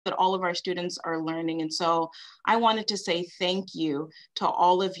that all of our students are learning. And so I wanted to say thank you to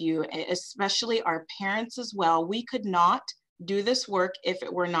all of you, especially our parents as well. We could not do this work if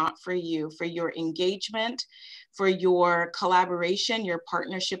it were not for you, for your engagement, for your collaboration, your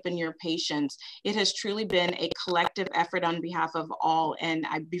partnership, and your patience. It has truly been a collective effort on behalf of all. And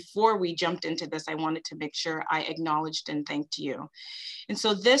before we jumped into this, I wanted to make sure I acknowledged and thanked you. And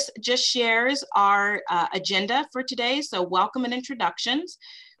so this just shares our agenda for today. So welcome and introductions.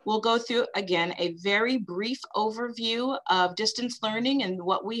 We'll go through, again, a very brief overview of distance learning and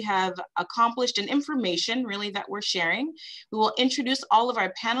what we have accomplished and information really that we're sharing. We will introduce all of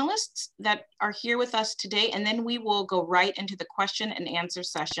our panelists that are here with us today, and then we will go right into the question and answer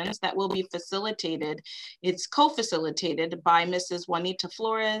sessions that will be facilitated. It's co-facilitated by Mrs. Juanita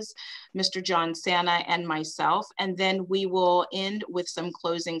Flores, Mr. John Santa, and myself. And then we will end with some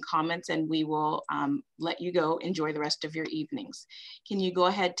closing comments, and we will let you go enjoy the rest of your evenings. Can you go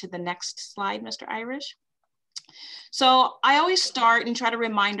ahead to the next slide, Mr. Irish? So I always start and try to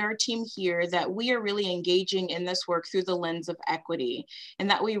remind our team here that we are really engaging in this work through the lens of equity, and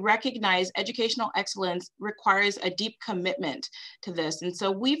that we recognize educational excellence requires a deep commitment to this. And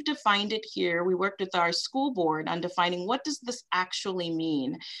so we've defined it here. We worked with our school board on defining what does this actually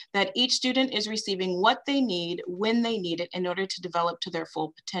mean, that each student is receiving what they need when they need it in order to develop to their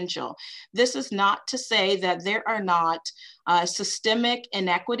full potential. This is not to say that there are not systemic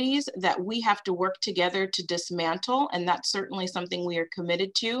inequities that we have to work together to dismantle, and that's certainly something we are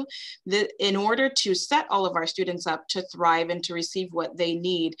committed to. In order to set all of our students up to thrive and to receive what they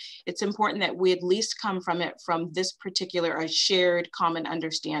need, it's important that we at least come from it from this particular shared common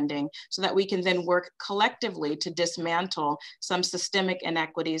understanding, so that we can then work collectively to dismantle some systemic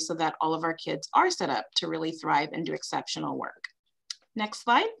inequities so that all of our kids are set up to really thrive and do exceptional work. Next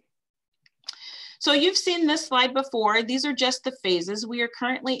slide. So you've seen this slide before. These are just the phases. We are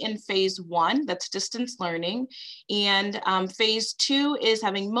currently in phase 1, that's distance learning. And phase 2 is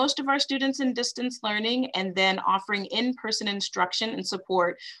having most of our students in distance learning and then offering in-person instruction and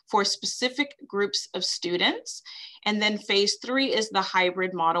support for specific groups of students. And then phase 3 is the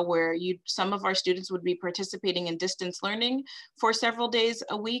hybrid model where some of our students would be participating in distance learning for several days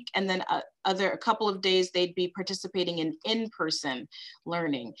a week, and then a couple of days they'd be participating in in-person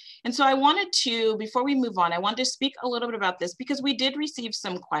learning. And so I wanted to, before we move on, I wanted to speak a little bit about this because we did receive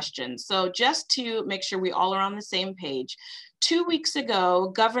some questions. So just to make sure we all are on the same page, 2 weeks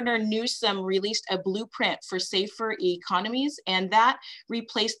ago, Governor Newsom released a blueprint for safer economies, and that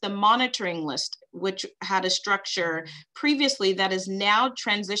replaced the monitoring list, which had a structure previously that is now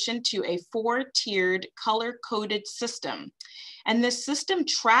transitioned to a 4-tiered color-coded system. And this system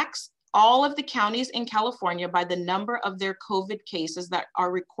tracks all of the counties in California by the number of their COVID cases that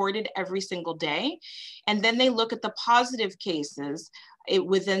are recorded every single day. And then they look at the positive cases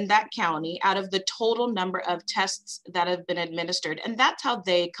within that county out of the total number of tests that have been administered. And that's how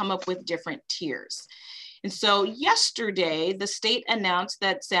they come up with different tiers. And so yesterday, the state announced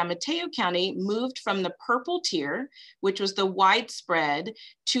that San Mateo County moved from the purple tier, which was the widespread,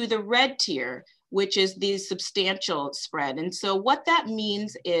 to the red tier, which is the substantial spread. And so what that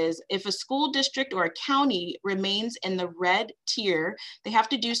means is if a school district or a county remains in the red tier, they have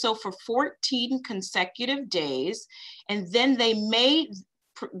to do so for 14 consecutive days, and then they may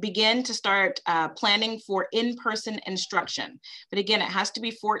begin to start planning for in-person instruction. But again, it has to be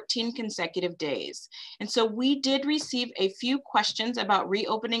 14 consecutive days. And so we did receive a few questions about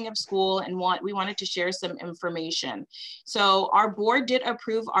reopening of school, and we wanted to share some information. So our board did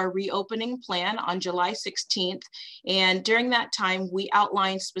approve our reopening plan on July 16th. And during that time, we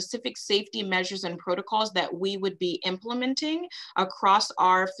outlined specific safety measures and protocols that we would be implementing across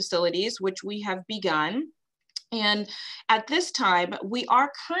our facilities, which we have begun. And at this time, we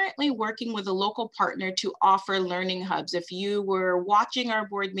are currently working with a local partner to offer learning hubs. If you were watching our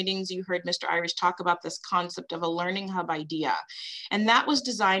board meetings, you heard Mr. Irish talk about this concept of a learning hub idea. And that was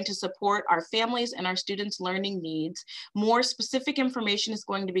designed to support our families and our students' learning needs. More specific information is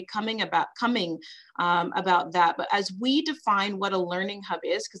going to be coming about that. But as we define what a learning hub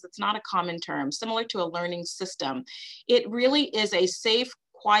is, because it's not a common term, similar to a learning system, it really is a safe,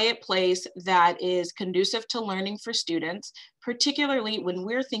 quiet place that is conducive to learning for students. Particularly when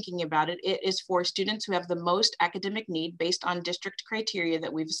we're thinking about it, it is for students who have the most academic need based on district criteria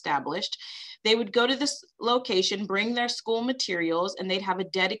that we've established. They would go to this location, bring their school materials, and they'd have a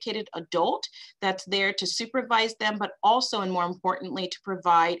dedicated adult that's there to supervise them, but also, and more importantly, to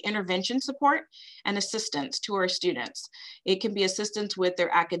provide intervention support and assistance to our students. It can be assistance with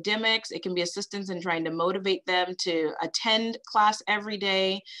their academics. It can be assistance in trying to motivate them to attend class every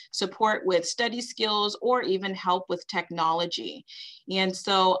day, support with study skills, or even help with technology technology. And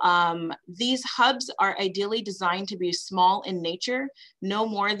so these hubs are ideally designed to be small in nature, no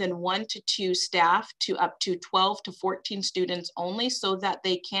more than 1 to 2 staff to up to 12 to 14 students only, so that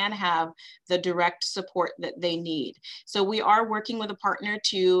they can have the direct support that they need. So we are working with a partner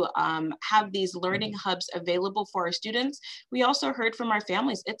to have these learning hubs available for our students. We also heard from our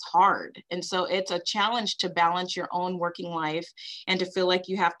families, it's hard. And so it's a challenge to balance your own working life and to feel like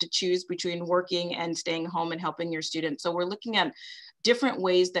you have to choose between working and staying home and helping your students. So we're looking at different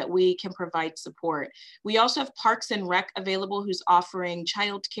ways that we can provide support. We also have Parks and Rec available, who's offering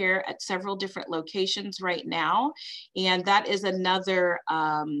childcare at several different locations right now. And that is another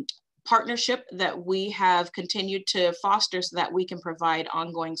partnership that we have continued to foster so that we can provide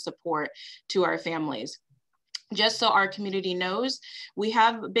ongoing support to our families. Just so our community knows, we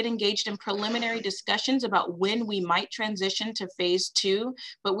have been engaged in preliminary discussions about when we might transition to phase 2,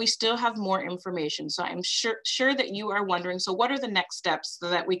 but we still have more information. So I'm sure that you are wondering, so what are the next steps so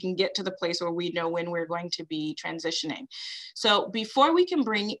that we can get to the place where we know when we're going to be transitioning? So before we can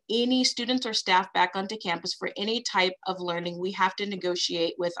bring any students or staff back onto campus for any type of learning, we have to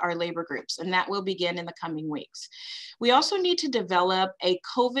negotiate with our labor groups, and that will begin in the coming weeks. We also need to develop a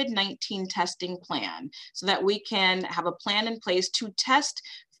COVID-19 testing plan so that we can have a plan in place to test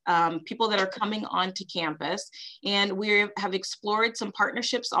people that are coming onto campus. And we have explored some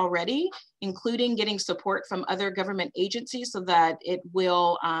partnerships already, including getting support from other government agencies so that it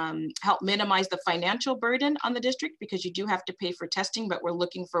will help minimize the financial burden on the district, because you do have to pay for testing, but we're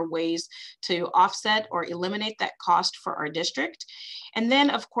looking for ways to offset or eliminate that cost for our district. And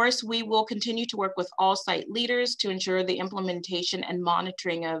then, of course, we will continue to work with all site leaders to ensure the implementation and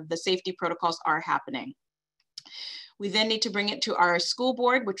monitoring of the safety protocols are happening. We then need to bring it to our school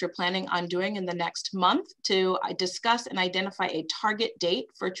board, which we're planning on doing in the next month, to discuss and identify a target date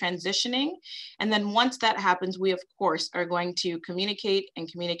for transitioning. And then once that happens, we of course are going to communicate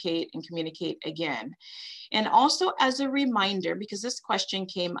and communicate and communicate again. And also as a reminder, because this question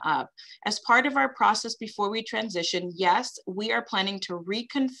came up, as part of our process before we transition, yes, we are planning to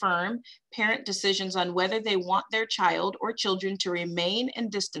reconfirm parent decisions on whether they want their child or children to remain in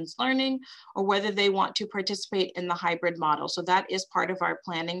distance learning or whether they want to participate in the hybrid model. So that is part of our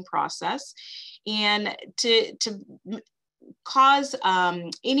planning process. And to cause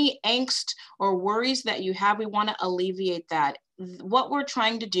any angst or worries that you have, we want to alleviate that. What we're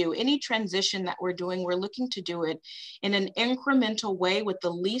trying to do, any transition that we're doing, we're looking to do it in an incremental way with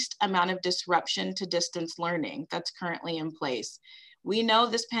the least amount of disruption to distance learning that's currently in place. We know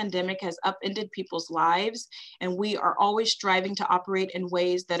this pandemic has upended people's lives, and we are always striving to operate in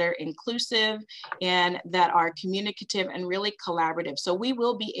ways that are inclusive and that are communicative and really collaborative. So we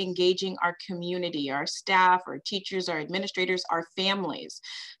will be engaging our community, our staff, our teachers, our administrators, our families,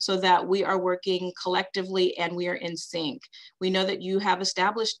 so that we are working collectively and we are in sync. We know that you have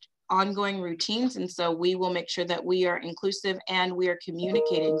established ongoing routines, and so we will make sure that we are inclusive and we are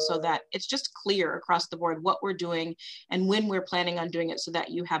communicating so that it's just clear across the board what we're doing and when we're planning on doing it so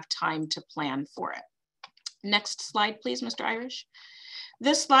that you have time to plan for it. Next slide, please, Mr. Irish.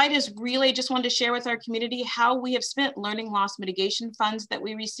 This slide is really just wanted to share with our community how we have spent learning loss mitigation funds that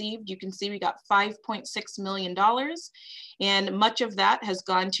we received. You can see we got $5.6 million, and much of that has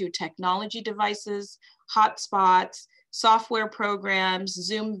gone to technology devices, hotspots, software programs,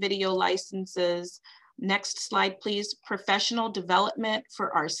 Zoom video licenses. Next slide, please. Professional development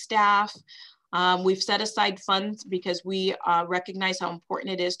for our staff. We've set aside funds because we recognize how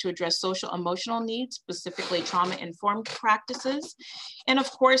important it is to address social emotional needs, specifically trauma-informed practices. And of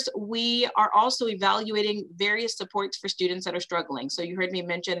course, we are also evaluating various supports for students that are struggling. So you heard me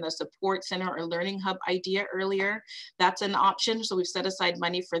mention the support center or learning hub idea earlier. That's an option. So we've set aside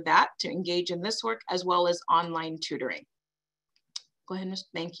money for that to engage in this work, as well as online tutoring. Go ahead, Ms.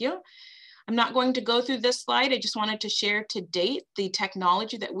 Thank you. I'm not going to go through this slide. I just wanted to share to date the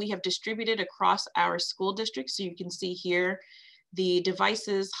technology that we have distributed across our school district. So you can see here the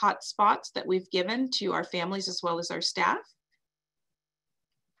devices, hotspots that we've given to our families as well as our staff.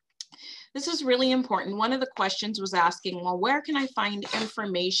 This is really important. One of the questions was asking, well, where can I find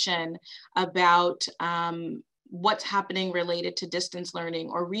information about what's happening related to distance learning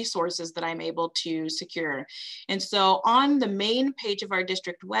or resources that I'm able to secure? And so on the main page of our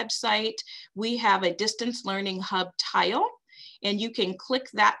district website, we have a distance learning hub tile, and you can click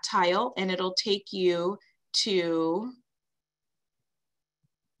that tile and it'll take you to,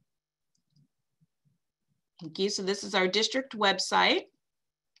 okay, so this is our district website.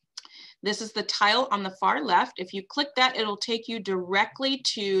 This is the tile on the far left. If you click that, it'll take you directly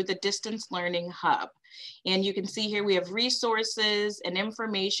to the distance learning hub. And you can see here we have resources and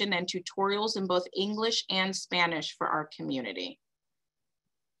information and tutorials in both English and Spanish for our community.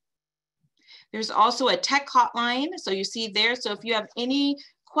 There's also a tech hotline, so you see there. So if you have any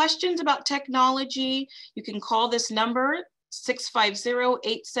questions about technology, you can call this number,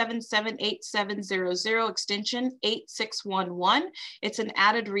 650-877-8700, extension 8611. It's an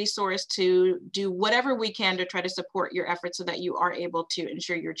added resource to do whatever we can to try to support your efforts so that you are able to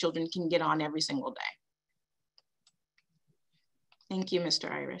ensure your children can get on every single day. Thank you, Mr.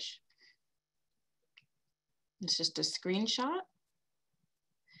 Irish. It's just a screenshot.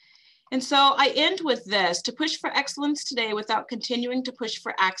 And so I end with this: to push for excellence today without continuing to push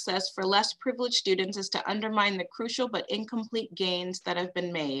for access for less privileged students is to undermine the crucial but incomplete gains that have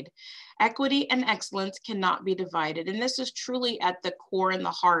been made. Equity and excellence cannot be divided. And this is truly at the core and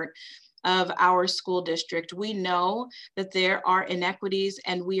the heart of our school district. We know that there are inequities,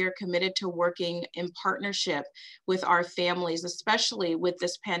 and we are committed to working in partnership with our families, especially with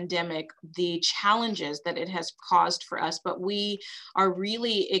this pandemic, the challenges that it has caused for us. But we are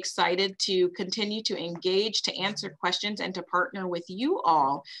really excited to continue to engage, to answer questions, and to partner with you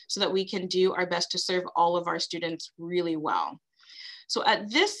all so that we can do our best to serve all of our students really well. So at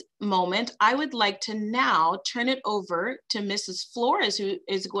this moment, I would like to now turn it over to Mrs. Flores, who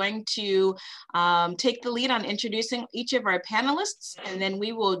is going to take the lead on introducing each of our panelists, and then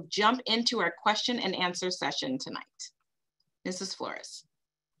we will jump into our question and answer session tonight. Mrs. Flores.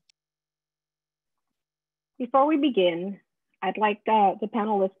 Before we begin, I'd like the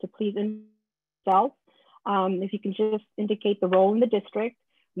panelists to please themselves. If you can just indicate the role in the district,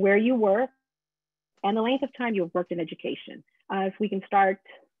 where you work, and the length of time you've worked in education. If we can start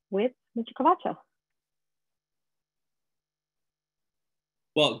with Mr. Cavacha.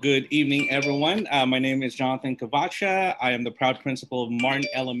 Well, good evening, everyone. My name is Jonathan Cavacha. I am the proud principal of Martin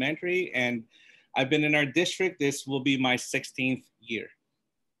Elementary, and I've been in our district. This will be my 16th year.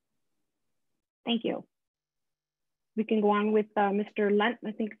 Thank you. We can go on with Mr. Lent,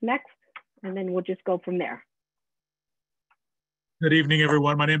 I think, next, and then we'll just go from there. Good evening,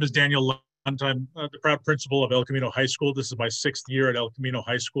 everyone. My name is Daniel Lent. I'm the proud principal of El Camino High School. This is my 6th year at El Camino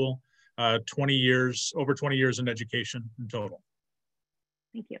High School. 20 years, over 20 years in education in total.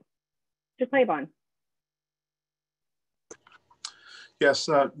 Thank you. Mr. Claiborne. Yes,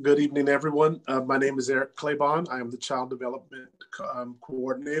 good evening, everyone. My name is Eric Claiborne. I am the Child Development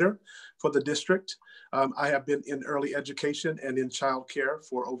Coordinator for the district. I have been in early education and in childcare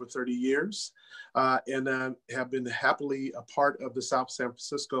for over 30 years and have been happily a part of the South San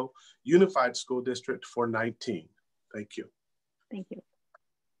Francisco Unified School District for 19. Thank you. Thank you.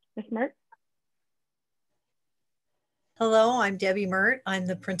 Ms. Mert. Hello, I'm Debbie Mert. I'm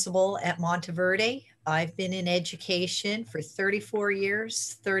the principal at Monteverde. I've been in education for 34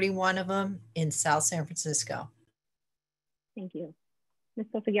 years, 31 of them in South San Francisco. Thank you. Ms.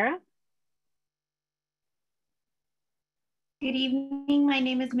 Oseguera. Good evening. My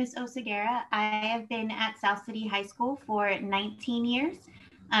name is Ms. Oseguera. I have been at South City High School for 19 years,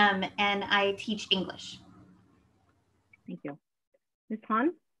 and I teach English. Thank you. Ms.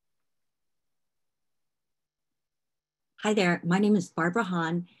 Hahn. Hi there, my name is Barbara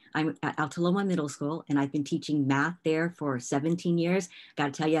Hahn. I'm at Altaloma Middle School, and I've been teaching math there for 17 years.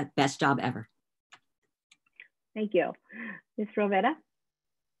 Gotta tell you, best job ever. Thank you. Ms. Rovetta.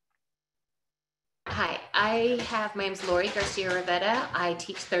 Hi, my name's Lori Garcia-Rivetta. I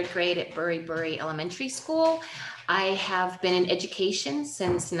teach 3rd grade at Bury Elementary School. I have been in education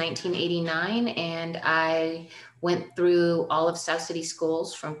since 1989, and I went through all of South City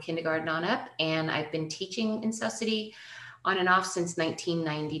schools from kindergarten on up, and I've been teaching in South City on and off since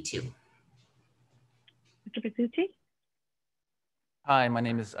 1992. Mr. Pasucci. Hi, my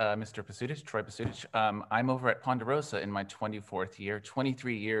name is Mr. Pasucci, Troy Pasucci. I'm over at Ponderosa in my 24th year,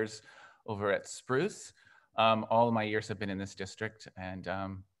 23 years over at Spruce. All of my years have been in this district, and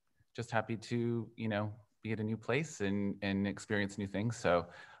just happy to, be at a new place and experience new things. So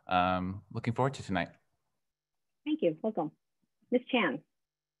looking forward to tonight. Thank you. Welcome. Ms. Chan.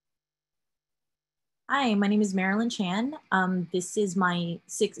 Hi, my name is Marilyn Chan. This is my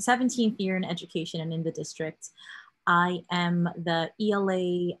 17th year in education and in the district. I am the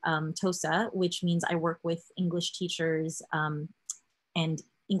ELA TOSA, which means I work with English teachers and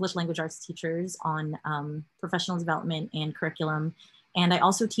English language arts teachers on professional development and curriculum. And I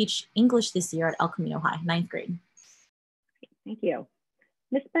also teach English this year at El Camino High, 9th grade. Thank you.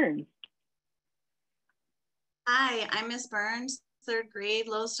 Ms. Burns. Hi, I'm Ms. Burns, 3rd grade,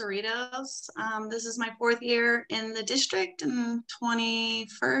 Los Cerritos. This is my 4th year in the district and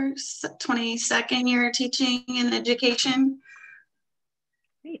 22nd year teaching in education.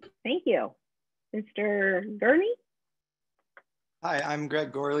 Great, thank you. Mr. Gurney? Hi, I'm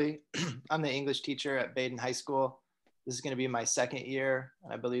Greg Gorley. I'm the English teacher at Baden High School. This is going to be my second year,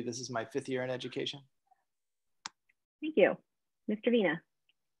 and I believe this is my 5th year in education. Thank you. Mr. Vina?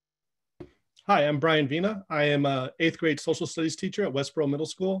 Hi, I'm Brian Vina. I am an 8th grade social studies teacher at Westboro Middle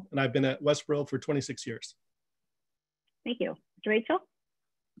School, and I've been at Westboro for 26 years. Thank you. Mr. Rachel?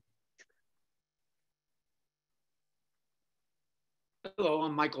 Hello,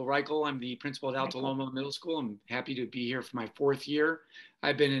 I'm Michael Reichel. I'm the principal at Altaloma Middle School. I'm happy to be here for my 4th year.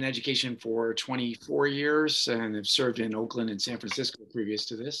 I've been in education for 24 years and have served in Oakland and San Francisco previous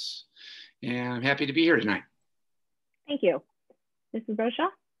to this. And I'm happy to be here tonight. Thank you. Mrs. Bradshaw?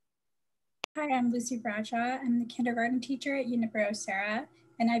 Hi, I'm Lucy Bradshaw. I'm the kindergarten teacher at Unipro Sarah,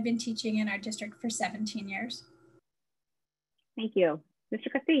 and I've been teaching in our district for 17 years. Thank you.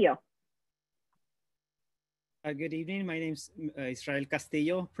 Mr. Castillo? Good evening. My name's Israel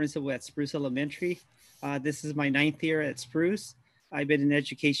Castillo, principal at Spruce Elementary. This is my 9th year at Spruce. I've been in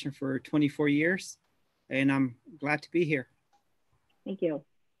education for 24 years, and I'm glad to be here. Thank you.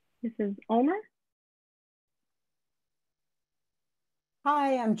 Mrs. Ulmer?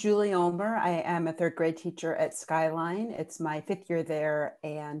 Hi, I'm Julie Ulmer. I am a 3rd grade teacher at Skyline. It's my 5th year there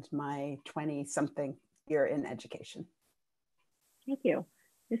and my 20-something year in education. Thank you.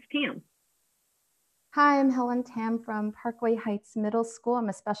 Ms. Tam? Hi, I'm Helen Tam from Parkway Heights Middle School. I'm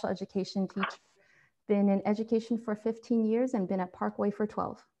a special education teacher. Been in education for 15 years and been at Parkway for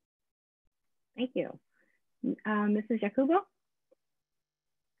 12. Thank you. Mrs. Jacobo?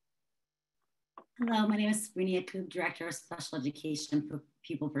 Hello, my name is Sabrina Yakub, Director of Special Education for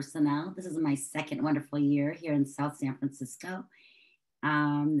Pupil Personnel. This is my 2nd wonderful year here in South San Francisco.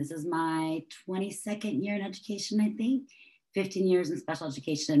 This is my 22nd year in education, I think, 15 years in special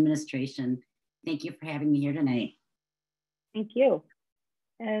education administration. Thank you for having me here tonight. Thank you.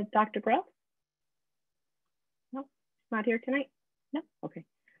 Dr. Gross? No, not here tonight? No, okay.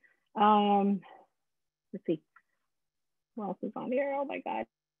 Let's see. Who else is on here? Oh my God.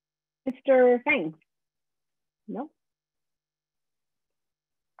 Mr. Fang? No.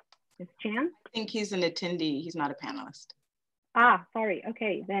 Ms. Chan? I think he's an attendee. He's not a panelist. Ah, sorry.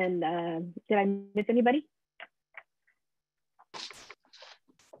 Okay, then did I miss anybody?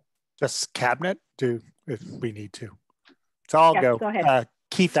 Just cabinet, if we need to. So I'll Yes, go. Go ahead.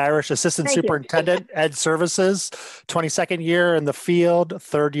 Keith Irish, Assistant Thank you. Superintendent, Ed Services, 22nd year in the field,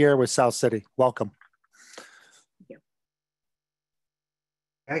 3rd year with South City. Welcome.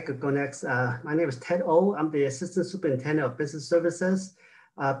 I could go next. My name is Ted O. I'm the Assistant Superintendent of Business Services.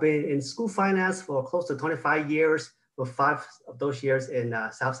 I've been in school finance for close to 25 years, with 5 of those years in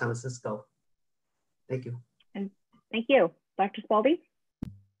South San Francisco. Thank you. And thank you. Dr. Spalding?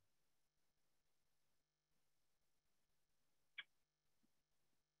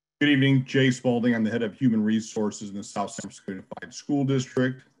 Good evening, Jay Spalding. I'm the head of human resources in the South San Francisco Unified School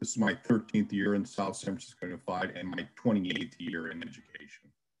District. This is my 13th year in South San Francisco Unified and my 28th year in education.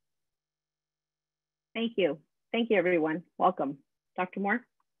 Thank you. Thank you, everyone. Welcome. Dr. Moore?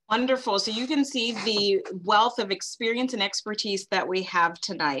 Wonderful. So you can see the wealth of experience and expertise that we have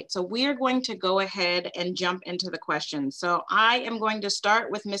tonight. So we are going to go ahead and jump into the questions. So I am going to start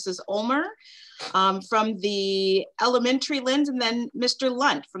with Mrs. Ulmer from the elementary lens, and then Mr.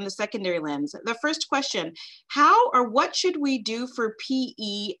 Lunt from the secondary lens. The first question, how or what should we do for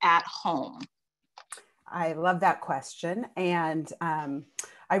PE at home? I love that question. And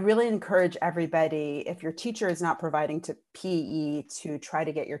I really encourage everybody, if your teacher is not providing to PE, to try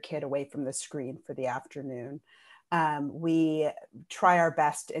to get your kid away from the screen for the afternoon. We try our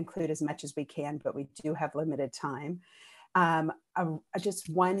best to include as much as we can, but we do have limited time. Just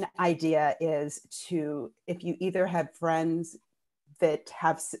one idea is to, if you either have friends that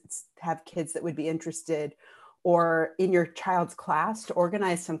have kids that would be interested, or in your child's class, to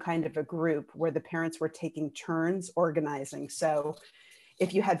organize some kind of a group where the parents were taking turns organizing. So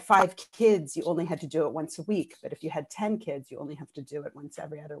if you had 5 kids, you only had to do it once a week. But if you had 10 kids, you only have to do it once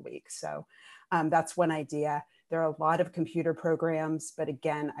every other week. So that's one idea. There are a lot of computer programs, but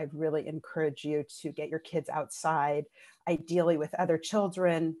again, I really encourage you to get your kids outside, ideally with other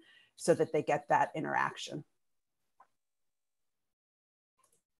children, so that they get that interaction.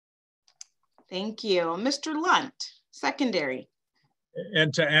 Thank you. Mr. Lunt, secondary.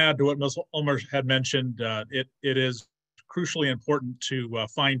 And to add to what Ms. Ulmer had mentioned, it is crucially important to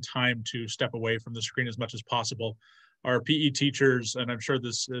find time to step away from the screen as much as possible. Our PE teachers, and I'm sure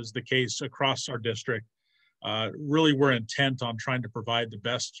this is the case across our district, really were intent on trying to provide the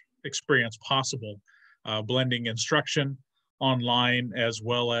best experience possible, blending instruction online as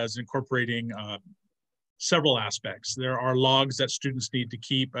well as incorporating several aspects. There are logs that students need to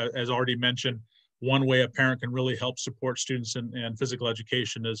keep, as already mentioned. one way a parent can really help support students in physical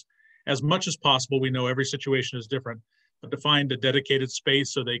education is, as much as possible, we know every situation is different, but to find a dedicated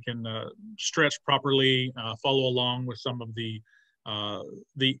space so they can stretch properly, follow along with some of the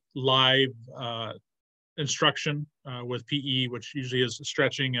live instruction with PE, which usually is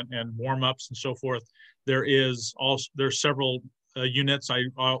stretching and warm-ups and so forth. There's several units.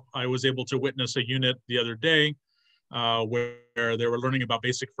 I was able to witness a unit the other day where they were learning about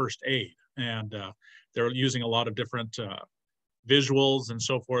basic first aid, and they were using a lot of different visuals and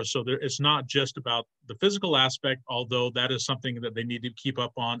so forth. So it's not just about the physical aspect, although that is something that they need to keep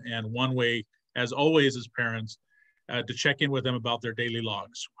up on. And one way, as always, as parents, to check in with them about their daily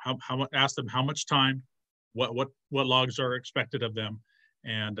logs. Ask them how much time, what logs are expected of them,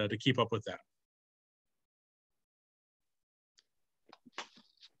 and to keep up with that.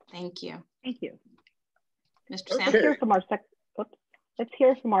 Thank you. Thank you. Mr. Santa. Let's hear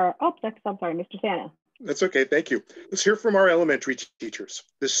from our I'm sorry, Mr. Santa. That's okay, thank you. Let's hear from our elementary teachers.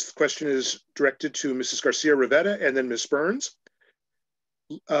 This question is directed to Mrs. Garcia-Rivera and then Ms. Burns.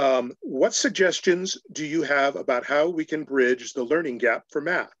 What suggestions do you have about how we can bridge the learning gap for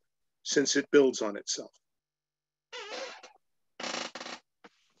math, since it builds on itself?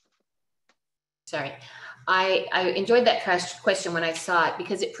 Sorry. I enjoyed that question when I saw it,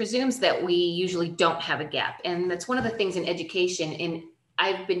 because it presumes that we usually don't have a gap. And that's one of the things in education.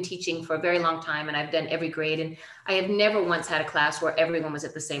 I've been teaching for a very long time, and I've done every grade, and I have never once had a class where everyone was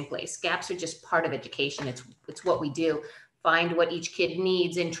at the same place. Gaps are just part of education. It's what we do. Find what each kid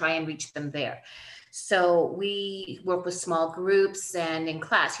needs and try and reach them there. So we work with small groups, and in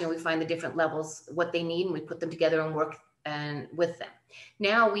class, we find the different levels, what they need, and we put them together and work with them.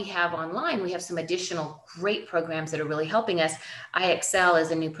 Now we have online, we have some additional great programs that are really helping us. iExcel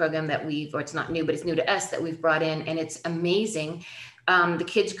is a new program that it's not new, but it's new to us, that we've brought in, and it's amazing. The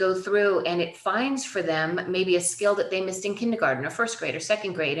kids go through and it finds for them maybe a skill that they missed in kindergarten or first grade or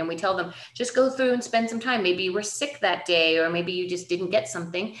second grade. And we tell them, just go through and spend some time. Maybe you were sick that day, or maybe you just didn't get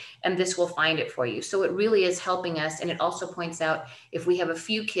something, and this will find it for you. So it really is helping us. And it also points out if we have a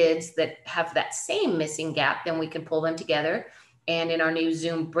few kids that have that same missing gap, then we can pull them together. And in our new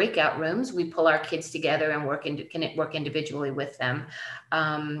Zoom breakout rooms, we pull our kids together and can work individually with them.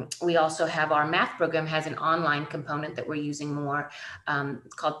 We also have our math program has an online component that we're using more.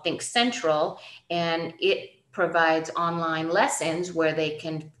 It's called Think Central, and it provides online lessons where they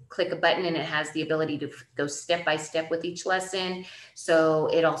can click a button and it has the ability to go step by step with each lesson. So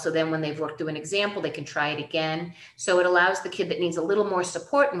it also then, when they've worked through an example, they can try it again. So it allows the kid that needs a little more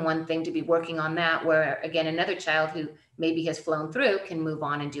support in one thing to be working on that, where again, another child who maybe has flown through can move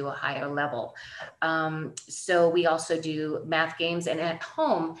on and do a higher level. So we also do math games, and at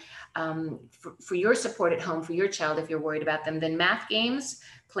home, for your support at home for your child, if you're worried about them, then math games,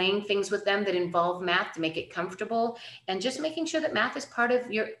 playing things with them that involve math to make it comfortable, and just making sure that math is part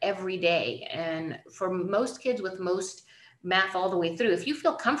of your everyday. And for most kids with most math all the way through, if you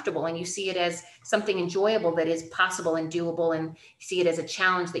feel comfortable and you see it as something enjoyable that is possible and doable, and see it as a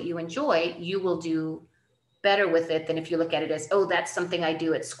challenge that you enjoy, you will do better with it than if you look at it as, oh, that's something I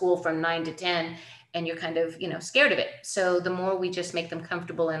do at school from 9 to 10, and you're kind of, scared of it. So the more we just make them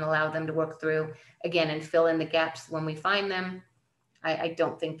comfortable and allow them to work through again and fill in the gaps when we find them, I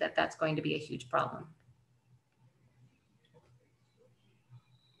don't think that that's going to be a huge problem.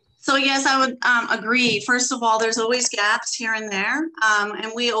 So yes, I would agree. First of all, there's always gaps here and there.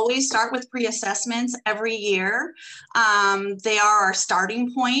 And we always start with pre-assessments every year. They are our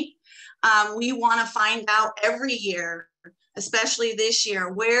starting point. We want to find out every year, especially this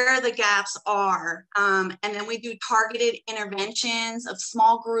year, where the gaps are. And then we do targeted interventions of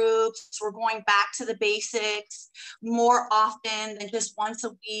small groups. We're going back to the basics more often than just once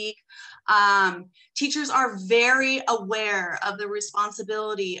a week. Teachers are very aware of the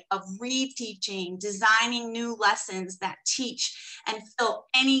responsibility of reteaching, designing new lessons that teach and fill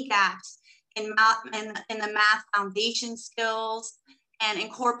any gaps in the math foundation skills, and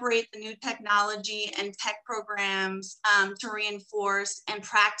incorporate the new technology and tech programs to reinforce and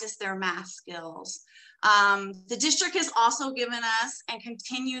practice their math skills. The district has also given us and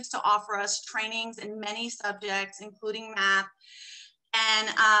continues to offer us trainings in many subjects, including math, and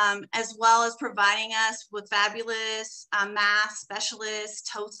as well as providing us with fabulous math specialists,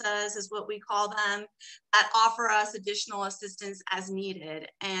 TOSAs is what we call them, that offer us additional assistance as needed.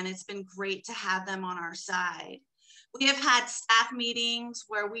 And it's been great to have them on our side. We have had staff meetings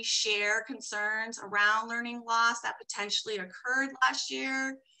where we share concerns around learning loss that potentially occurred last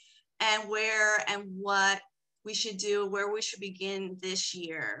year, and where and what we should do, where we should begin this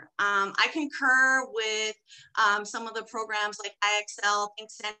year. I concur with some of the programs like IXL, Think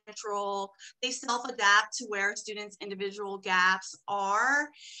Central. They self-adapt to where students' individual gaps are,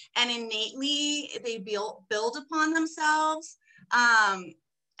 and innately they build upon themselves.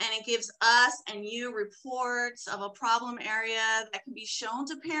 And it gives us and you reports of a problem area that can be shown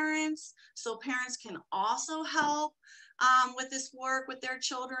to parents, so parents can also help with this work with their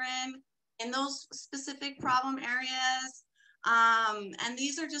children in those specific problem areas. And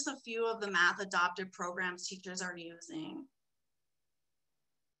these are just a few of the math adopted programs teachers are using.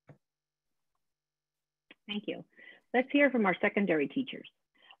 Thank you. Let's hear from our secondary teachers.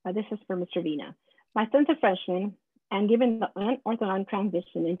 This is for Mr. Vina. My son's a freshman, and given the unorthodox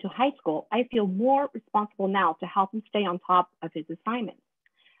transition into high school, I feel more responsible now to help him stay on top of his assignments.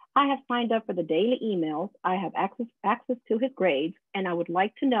 I have signed up for the daily emails. I have access to his grades, and I would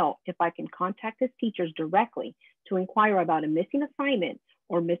like to know if I can contact his teachers directly to inquire about a missing assignment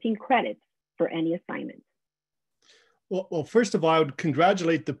or missing credits for any assignments. Well, first of all, I would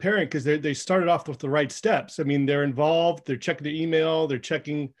congratulate the parent because they started off with the right steps. I mean, they're involved, they're checking the email, they're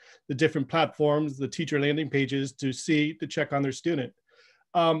checking the different platforms, the teacher landing pages to check on their student.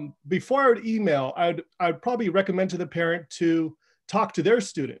 Before I would email, I'd probably recommend to the parent to talk to their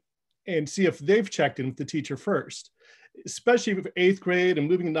student and see if they've checked in with the teacher first. Especially with 8th grade and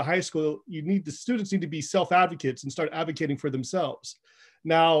moving into high school, the students need to be self-advocates and start advocating for themselves.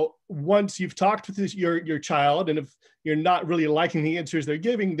 Now, once you've talked with your child, and if you're not really liking the answers they're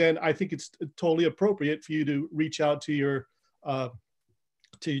giving, then I think it's totally appropriate for you to reach out to your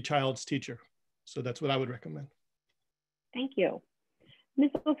child's teacher. So that's what I would recommend. Thank you.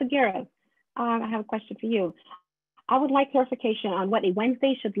 Ms. Osagira, I have a question for you. I would like clarification on what a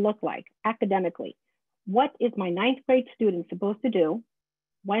Wednesday should look like academically. What is my 9th grade student supposed to do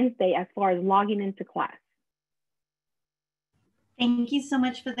Wednesday as far as logging into class? Thank you so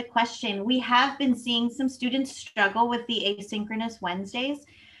much for the question. We have been seeing some students struggle with the asynchronous Wednesdays.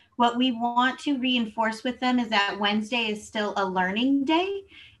 What we want to reinforce with them is that Wednesday is still a learning day,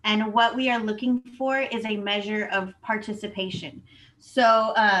 and what we are looking for is a measure of participation.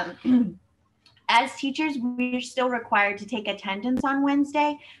 So as teachers, we're still required to take attendance on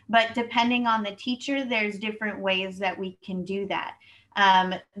Wednesday, but depending on the teacher, there's different ways that we can do that.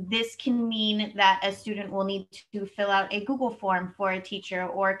 This can mean that a student will need to fill out a Google form for a teacher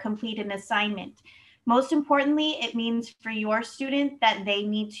or complete an assignment. Most importantly, it means for your student that they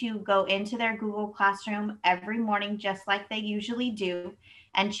need to go into their Google Classroom every morning, just like they usually do,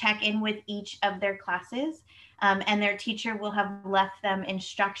 and check in with each of their classes. And their teacher will have left them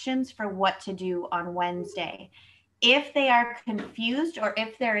instructions for what to do on Wednesday. If they are confused or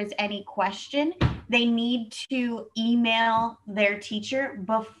if there is any question, they need to email their teacher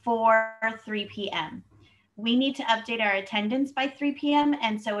before 3 p.m. We need to update our attendance by 3 p.m.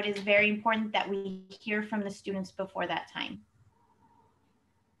 And so it is very important that we hear from the students before that time.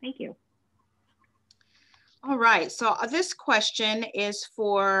 Thank you. All right, so this question is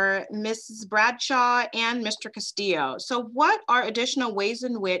for Mrs. Bradshaw and Mr. Castillo. So what are additional ways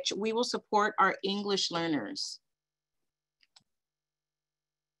in which we will support our English learners?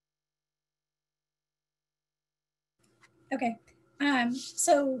 Okay,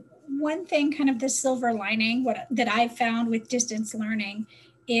 so one thing, kind of the silver lining, that I've found with distance learning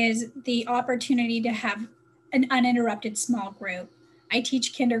is the opportunity to have an uninterrupted small group. I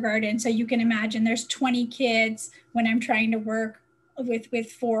teach kindergarten, so you can imagine there's 20 kids when I'm trying to work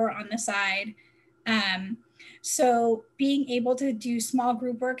with 4 on the side. So being able to do small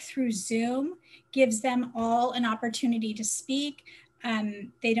group work through Zoom gives them all an opportunity to speak.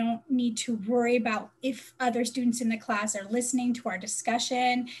 They don't need to worry about if other students in the class are listening to our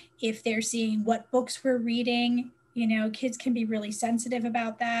discussion, if they're seeing what books we're reading. You know, kids can be really sensitive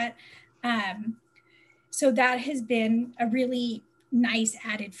about that. So that has been a really nice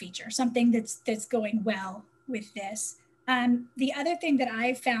added feature, something that's going well with this. The other thing that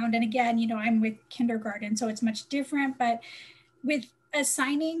I've found, and again, you know, I'm with kindergarten, so it's much different, but with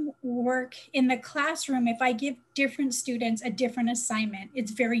assigning work in the classroom, if I give different students a different assignment,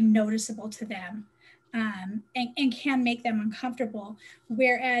 it's very noticeable to them and can make them uncomfortable.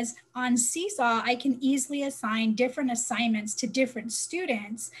 Whereas on Seesaw, I can easily assign different assignments to different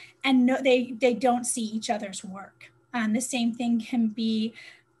students and they don't see each other's work. The same thing can be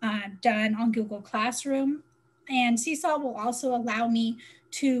done on Google Classroom. And Seesaw will also allow me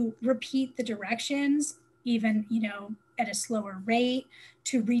to repeat the directions, even, you know, at a slower rate,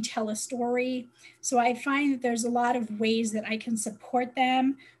 to retell a story. So I find that there's a lot of ways that I can support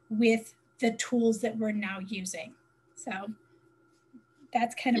them with the tools that we're now using. So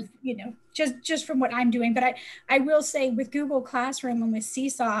that's kind of, you know, just from what I'm doing. But I will say with Google Classroom and with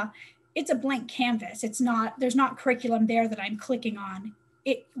Seesaw, it's a blank canvas. It's not, there's not curriculum there that I'm clicking on.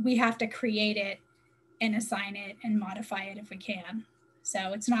 We have to create it and assign it and modify it if we can.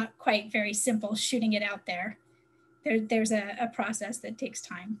 So it's not quite very simple shooting it out there. There's a process that takes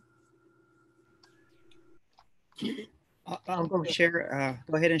time. I'll go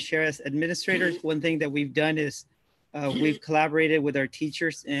ahead and share as administrators. One thing that we've done is we've collaborated with our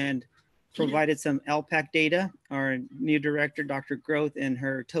teachers and provided some LPAC data. Our new director, Dr. Groth, and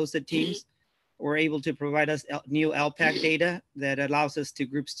her TOSA teams were able to provide us new LPAC data that allows us to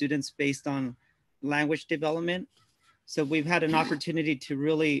group students based on language development. So we've had an opportunity to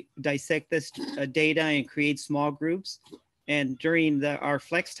really dissect this data and create small groups. And during our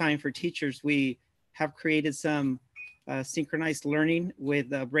flex time for teachers, we have created some synchronized learning with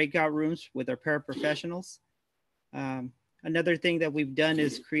breakout rooms with our paraprofessionals. Another thing that we've done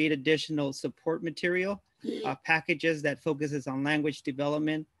is create additional support material, packages that focuses on language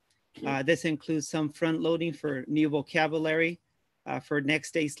development. This includes some front loading for new vocabulary for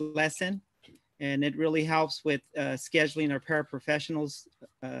next day's lesson. And it really helps with scheduling our paraprofessionals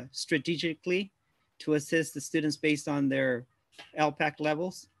strategically to assist the students based on their LPAC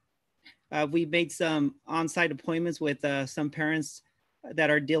levels. We made some on-site appointments with some parents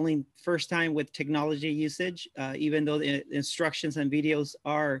that are dealing first time with technology usage. Even though the instructions and videos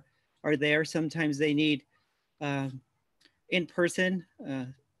are there, sometimes they need in-person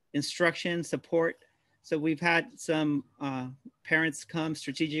instruction support. So we've had some parents come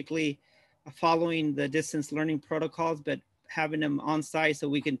strategically following the distance learning protocols, but having them on site so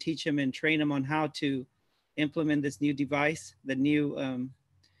we can teach them and train them on how to implement this new device, the new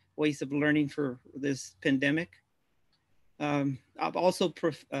ways of learning for this pandemic. I've also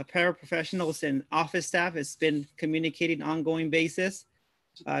paraprofessionals and office staff has been communicating ongoing basis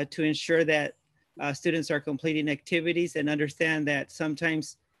to ensure that students are completing activities and understand that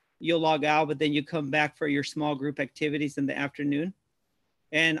sometimes you'll log out, but then you come back for your small group activities in the afternoon.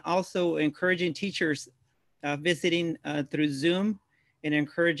 And also encouraging teachers visiting through Zoom and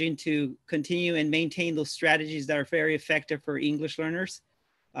encouraging to continue and maintain those strategies that are very effective for English learners.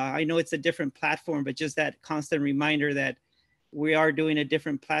 I know it's a different platform, but just that constant reminder that we are doing a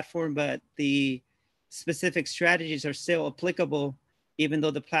different platform, but the specific strategies are still applicable, even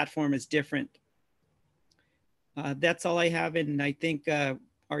though the platform is different. That's all I have. And I think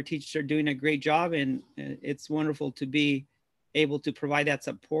our teachers are doing a great job, and it's wonderful to be able to provide that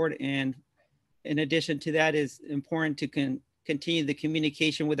support. And in addition to that, is important to continue the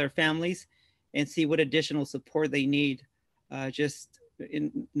communication with our families and see what additional support they need, not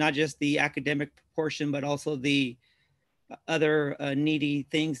just the academic portion, but also the other needy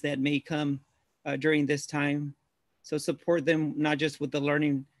things that may come during this time. So support them, not just with the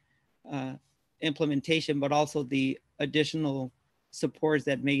learning implementation, but also the additional supports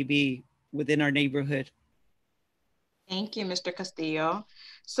that may be within our neighborhood. Thank you, Mr. Castillo.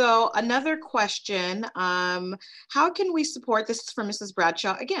 So another question, how can we support, this is for Mrs.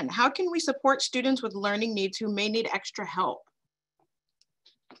 Bradshaw, again, how can we support students with learning needs who may need extra help?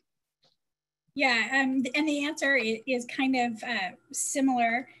 Yeah, and the answer is kind of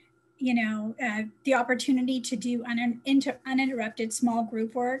similar, you know, the opportunity to do uninterrupted small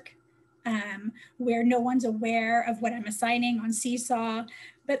group work where no one's aware of what I'm assigning on Seesaw.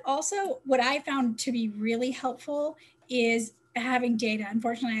 But also what I found to be really helpful is having data.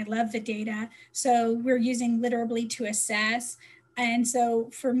 Unfortunately, I love the data. So we're using Literally to assess. And so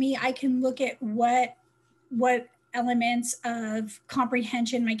for me, I can look at what elements of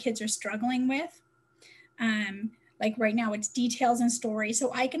comprehension my kids are struggling with. Like right now it's details and stories.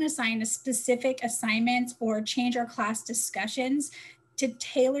 So I can assign a specific assignments or change our class discussions to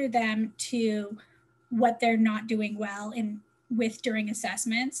tailor them to what they're not doing well with during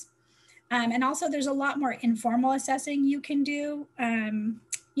assessments. And also there's a lot more informal assessing you can do,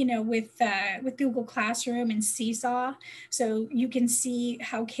 you know, with Google Classroom and Seesaw. So you can see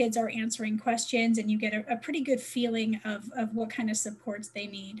how kids are answering questions and you get a pretty good feeling of what kind of supports they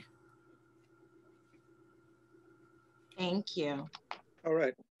need. Thank you. All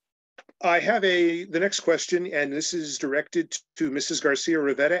right. I have the next question, and this is directed to Mrs.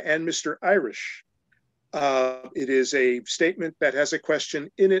 Garcia-Rivera and Mr. Irish. It is a statement that has a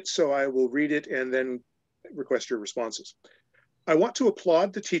question in it, so I will read it and then request your responses. I want to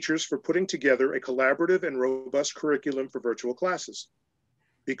applaud the teachers for putting together a collaborative and robust curriculum for virtual classes.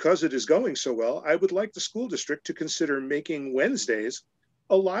 Because it is going so well, I would like the school district to consider making Wednesdays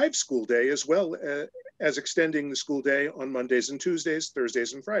a live school day, as well as extending the school day on Mondays and Tuesdays,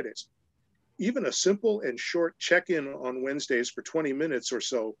 Thursdays and Fridays. Even a simple and short check-in on Wednesdays for 20 minutes or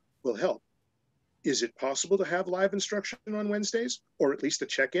so will help. Is it possible to have live instruction on Wednesdays, or at least a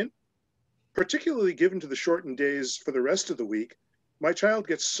check-in? Particularly given to the shortened days for the rest of the week, my child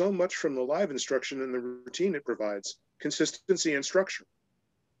gets so much from the live instruction and the routine it provides, consistency and structure.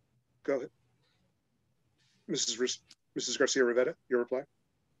 Go ahead. Mrs. Garcia Rivera, your reply?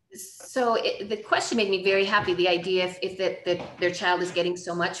 So the question made me very happy. The idea if that their child is getting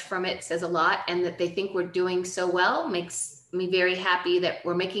so much from it says a lot, and that they think we're doing so well makes me very happy that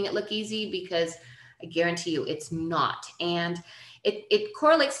we're making it look easy, because I guarantee you it's not. And it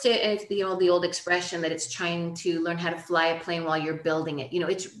correlates to the old expression that it's trying to learn how to fly a plane while you're building it.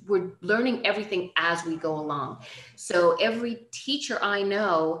 We're learning everything as we go along. So every teacher I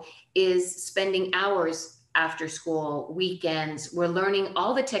know is spending hours after school, weekends. We're learning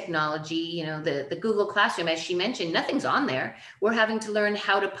all the technology, the Google Classroom, as she mentioned, nothing's on there. We're having to learn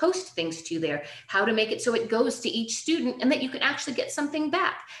how to post things to there, how to make it so it goes to each student and that you can actually get something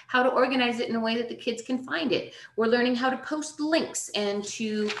back, how to organize it in a way that the kids can find it. We're learning how to post links and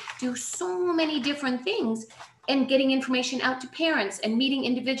to do so many different things, and getting information out to parents and meeting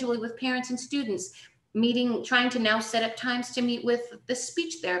individually with parents and students. Trying to now set up times to meet with the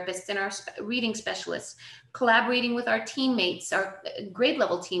speech therapists and our reading specialists, collaborating with our teammates, our grade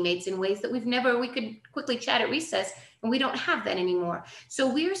level teammates, in ways that we could quickly chat at recess, and we don't have that anymore. So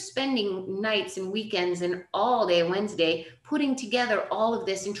we're spending nights and weekends and all day Wednesday putting together all of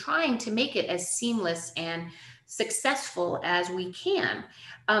this and trying to make it as seamless and successful as we can.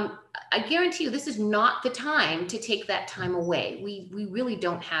 I guarantee you this is not the time to take that time away. We really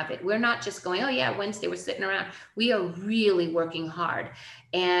don't have it. We're not just going, oh yeah, Wednesday, we're sitting around. We are really working hard,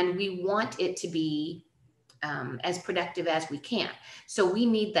 and we want it to be as productive as we can. So we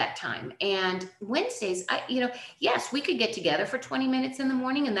need that time. And Wednesdays, yes, we could get together for 20 minutes in the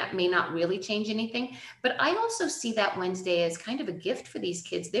morning, and that may not really change anything. But I also see that Wednesday as kind of a gift for these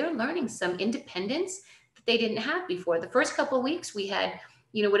kids. They're learning some independence that they didn't have before. The first couple of weeks we had,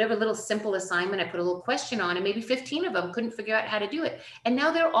 whatever little simple assignment, I put a little question on, and maybe 15 of them couldn't figure out how to do it. And now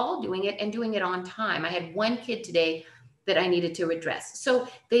they're all doing it and doing it on time. I had one kid today that I needed to address. So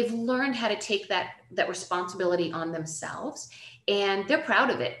they've learned how to take that responsibility on themselves, and they're proud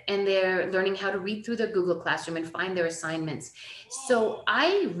of it. And they're learning how to read through their Google Classroom and find their assignments. So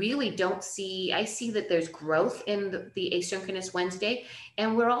I really I see that there's growth in the asynchronous Wednesday,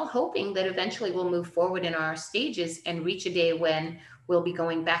 and we're all hoping that eventually we'll move forward in our stages and reach a day when we'll be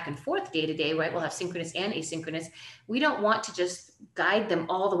going back and forth day to day, right? We'll have synchronous and asynchronous. We don't want to just guide them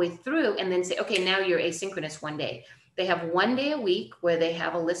all the way through and then say, okay, now you're asynchronous one day. They have one day a week where they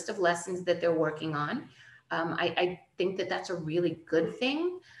have a list of lessons that they're working on. I think that that's a really good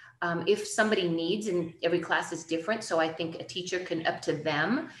thing. If somebody needs, and every class is different, so I think a teacher can, up to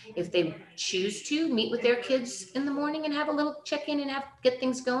them, if they choose to, meet with their kids in the morning and have a little check-in and get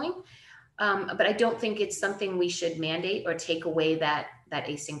things going. But I don't think it's something we should mandate or take away that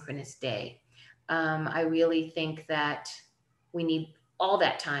asynchronous day. I really think that we need all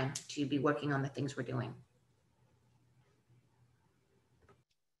that time to be working on the things we're doing.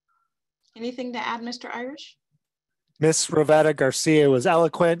 Anything to add, Mr. Irish? Miss Rivera Garcia was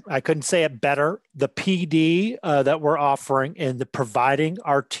eloquent. I couldn't say it better. The PD that we're offering and the providing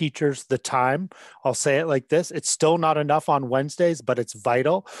our teachers the time, I'll say it like this, it's still not enough on Wednesdays, but it's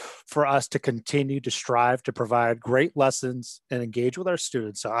vital for us to continue to strive to provide great lessons and engage with our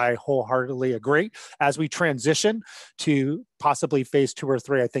students. So I wholeheartedly agree. As we transition to possibly phase 2 or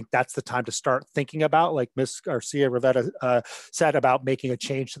 3, I think that's the time to start thinking about, like Ms. Garcia Rivera said, about making a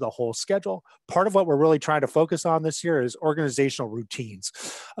change to the whole schedule. Part of what we're really trying to focus on this year is organizational routines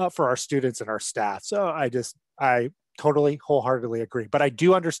for our students and our staff. So I totally wholeheartedly agree. But I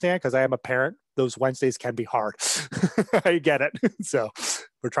do understand, because I am a parent, those Wednesdays can be hard. I get it. So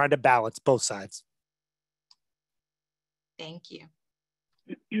we're trying to balance both sides. Thank you.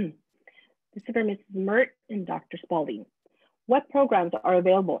 This is for Mrs. Mert and Dr. Spalding. What programs are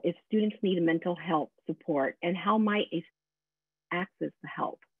available if students need mental health support, and how might a access the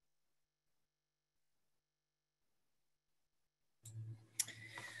help?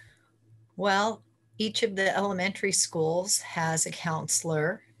 Well, each of the elementary schools has a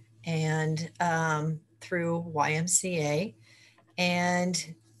counselor, and through YMCA,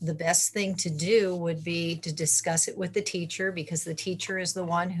 and the best thing to do would be to discuss it with the teacher, because the teacher is the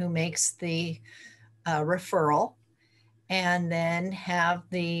one who makes the referral, and then have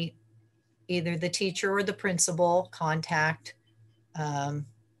either the teacher or the principal contact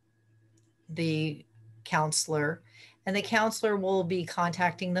the counselor, and the counselor will be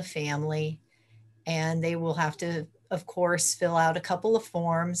contacting the family, and they will have to, of course, fill out a couple of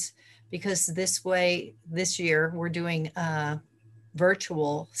forms. because this way, this year, we're doing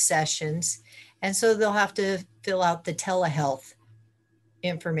virtual sessions. And so they'll have to fill out the telehealth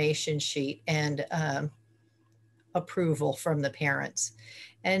information sheet and approval from the parents.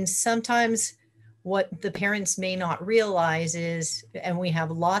 And sometimes what the parents may not realize is, and we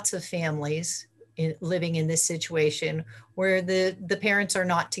have lots of families living in this situation where the parents are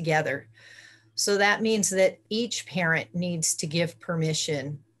not together. So that means that each parent needs to give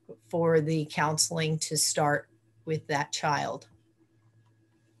permission for the counseling to start with that child.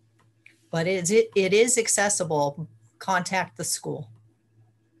 But it is accessible. Contact the school.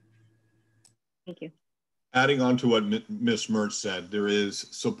 Thank you. Adding on to what Ms. Mertz said, there is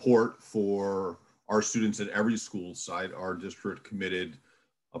support for our students at every school site. Our district committed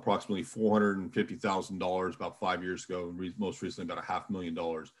approximately $450,000 about 5 years ago, and most recently about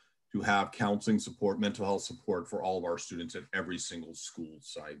 $500,000 to have counseling support, mental health support for all of our students at every single school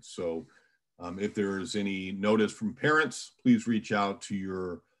site. So if there's any notice from parents, please reach out to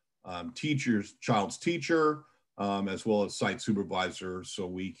your child's teacher, as well as site supervisor, so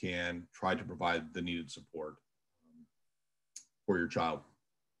we can try to provide the needed support for your child.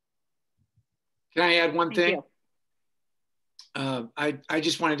 Can I add one thing? I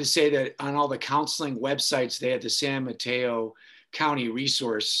just wanted to say that on all the counseling websites, they have the San Mateo County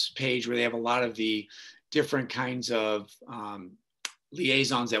resource page where they have a lot of the different kinds of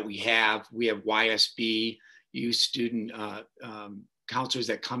liaisons that we have. We have YSB, youth student counselors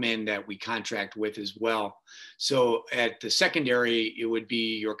that come in that we contract with as well. So at the secondary, it would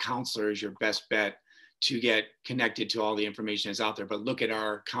be your counselor is your best bet to get connected to all the information that's out there. But look at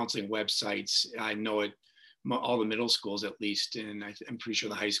our counseling websites. I know it, all the middle schools at least, and I'm pretty sure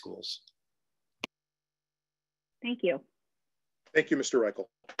the high schools. Thank you. Thank you, Mr. Reichel.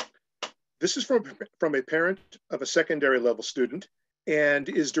 This is from a parent of a secondary level student and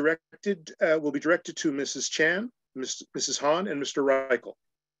is directed, will be directed to Mrs. Chan, Mrs. Han, and Mr. Reichel.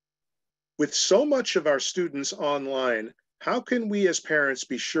 With so much of our students online, how can we as parents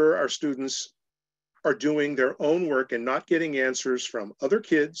be sure our students are doing their own work and not getting answers from other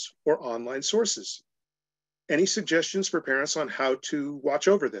kids or online sources? Any suggestions for parents on how to watch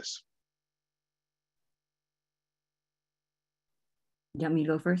over this? You want me to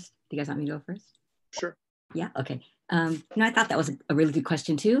go first? Do you guys want me to go first? Sure. Yeah, okay. I thought that was a really good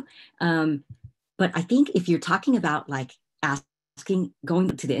question too. But I think if you're talking about like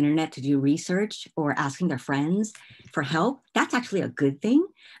going to the internet to do research or asking their friends for help, that's actually a good thing.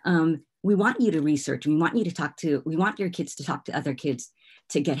 We want you to research. We want your kids to talk to other kids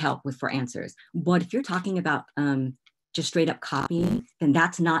to get help for answers. But if you're talking about just straight up copying, then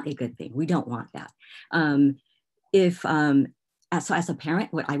that's not a good thing. We don't want that. So as a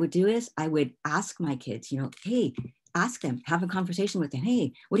parent, what I would do is I would ask my kids, hey, ask them, have a conversation with them.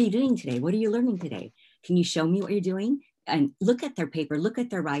 Hey, what are you doing today? What are you learning today? Can you show me what you're doing? And look at their paper, look at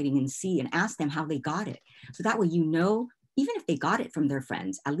their writing and see and ask them how they got it. So that way, even if they got it from their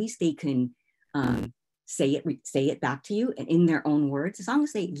friends, at least they can say it back to you and in their own words. As long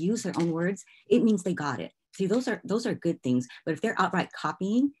as they use their own words, it means they got it. See, those are good things. But if they're outright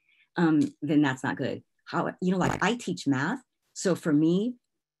copying, then that's not good. Like I teach math. So for me,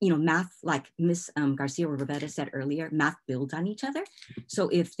 math, like Miss Garcia Rivera said earlier, math builds on each other. So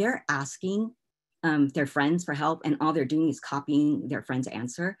if they're asking their friends for help and all they're doing is copying their friend's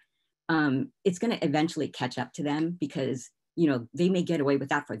answer, it's going to eventually catch up to them because, they may get away with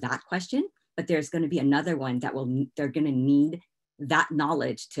that for that question, but there's going to be another one they're going to need that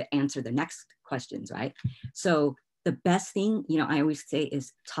knowledge to answer the next questions, right? So the best thing, I always say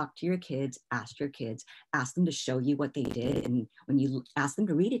is talk to your kids, ask them to show you what they did. And when you ask them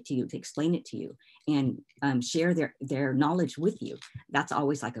to read it to you, to explain it to you and share their knowledge with you, that's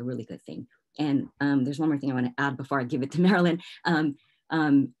always like a really good thing. And there's one more thing I want to add before I give it to Marilyn.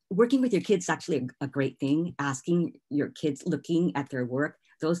 Working with your kids is actually a great thing. Asking your kids, looking at their work,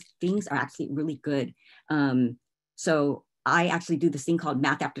 those things are actually really good. So I actually do this thing called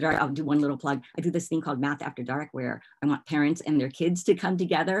Math After Dark. I'll do one little plug. I do this thing called Math After Dark where I want parents and their kids to come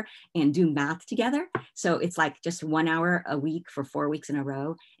together and do math together. So it's like just 1 hour a week for 4 weeks in a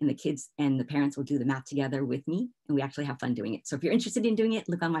row. And the kids and the parents will do the math together with me. And we actually have fun doing it. So if you're interested in doing it,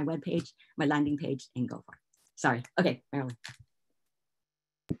 look on my webpage, my landing page, and go for it. Sorry. Okay, Marilyn.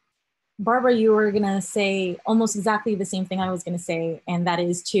 Barbara, you were going to say almost exactly the same thing I was going to say, and that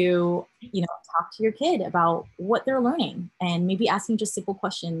is to, talk to your kid about what they're learning and maybe asking just simple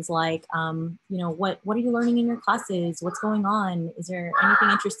questions like, what are you learning in your classes? What's going on? Is there anything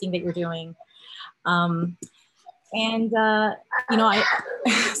interesting that you're doing?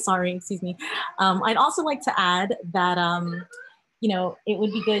 Sorry, excuse me. I'd also like to add that, it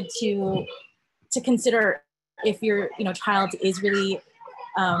would be good to consider if your, child is really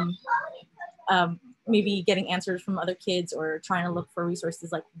maybe getting answers from other kids or trying to look for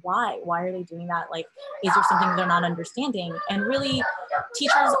resources, like why are they doing that? Like, is there something they're not understanding? And really,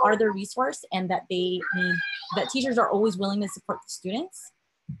 teachers are the resource, and that teachers are always willing to support the students.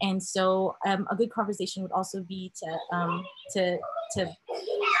 And so a good conversation would also be to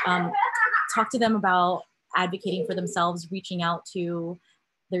talk to them about advocating for themselves, reaching out to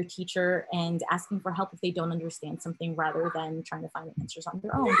their teacher and asking for help if they don't understand something, rather than trying to find answers on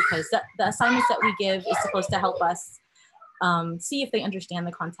their own, because the assignments that we give is supposed to help us see if they understand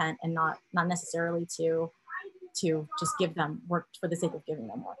the content, and not necessarily to just give them work for the sake of giving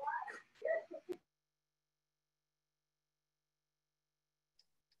them work.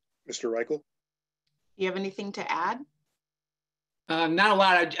 Mr. Reichel? Do you have anything to add? Not a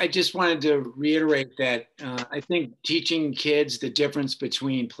lot. I just wanted to reiterate that I think teaching kids the difference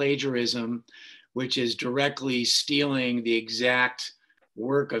between plagiarism, which is directly stealing the exact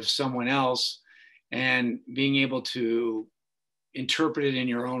work of someone else, and being able to interpret it in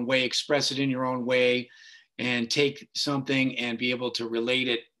your own way, express it in your own way, and take something and be able to relate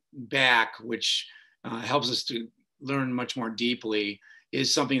it back, which helps us to learn much more deeply,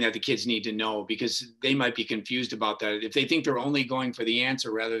 is something that the kids need to know, because they might be confused about that. If they think they're only going for the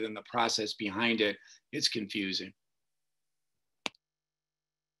answer rather than the process behind it, it's confusing.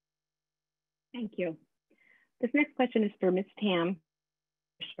 Thank you. This next question is for Ms. Tam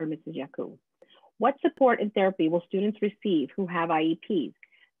or Mrs. Yakub. What support and therapy will students receive who have IEPs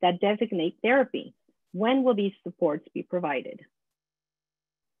that designate therapy? When will these supports be provided?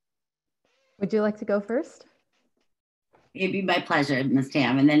 Would you like to go first? It'd be my pleasure, Ms.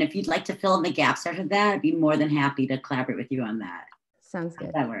 Tam. And then if you'd like to fill in the gaps after that, I'd be more than happy to collaborate with you on that. Sounds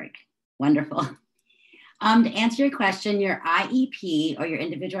good. That work. Wonderful. To answer your question, your IEP or your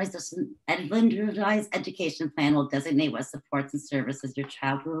individualized education plan will designate what supports and services your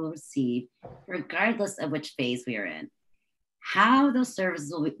child will receive, regardless of which phase we are in. How those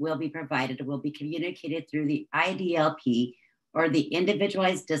services will be provided will be communicated through the IDLP, or the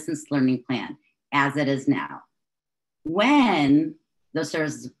Individualized Distance Learning Plan, as it is now. When those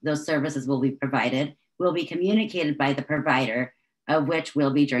services will be provided will be communicated by the provider, of which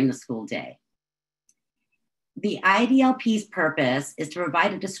will be during the school day. The IDLP's purpose is to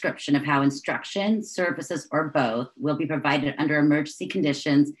provide a description of how instruction, services, or both will be provided under emergency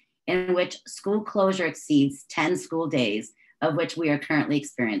conditions in which school closure exceeds 10 school days, of which we are currently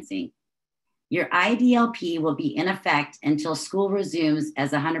experiencing. Your IDLP will be in effect until school resumes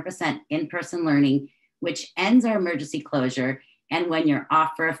as 100% in-person learning, which ends our emergency closure, and when your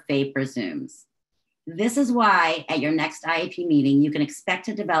offer of FAPE resumes. This is why at your next IEP meeting, you can expect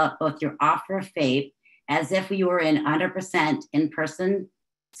to develop both your offer of FAPE as if you were in 100% in-person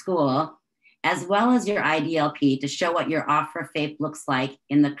school, as well as your IDLP to show what your offer of FAPE looks like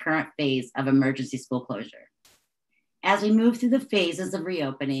in the current phase of emergency school closure. As we move through the phases of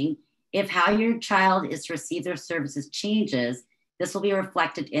reopening, if how your child is to receive their services changes, this will be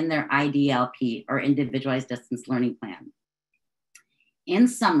reflected in their IDLP, or Individualized Distance Learning Plan. In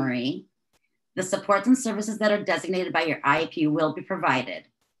summary, the supports and services that are designated by your IEP will be provided.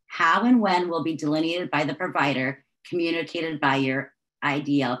 How and when will be delineated by the provider, communicated by your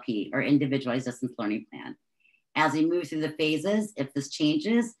IDLP, or Individualized Distance Learning Plan. As we move through the phases, if this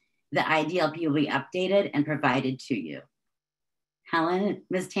changes, the IDLP will be updated and provided to you. Helen,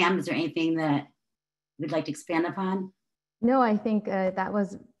 Ms. Tam, is there anything that you'd like to expand upon? No, I think that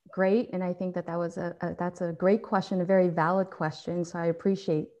was great. And I think that's a great question, a very valid question. So I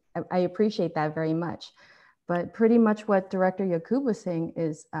appreciate that very much. But pretty much what Director Yakub was saying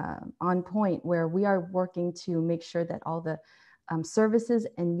is on point, where we are working to make sure that all the services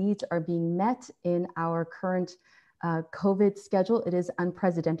and needs are being met in our current COVID schedule. It is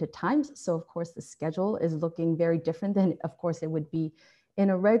unprecedented times. So of course the schedule is looking very different than of course it would be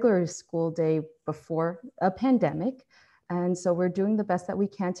in a regular school day before a pandemic. And so we're doing the best that we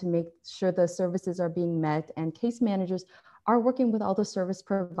can to make sure the services are being met, and case managers are working with all the service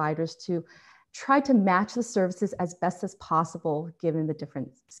providers to try to match the services as best as possible given the different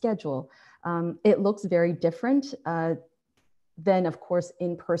schedule. It looks very different than of course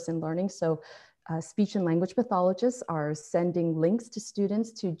in-person learning. So speech and language pathologists are sending links to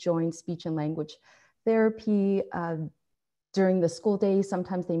students to join speech and language therapy during the school day.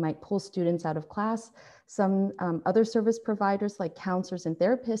 Sometimes they might pull students out of class. Some other service providers like counselors and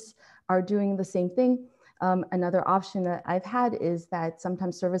therapists are doing the same thing. Another option that I've had is that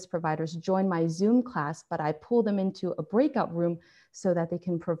sometimes service providers join my Zoom class, but I pull them into a breakout room so that they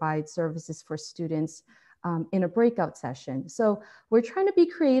can provide services for students in a breakout session. So we're trying to be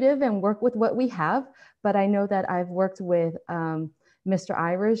creative and work with what we have, but I know that I've worked with Mr.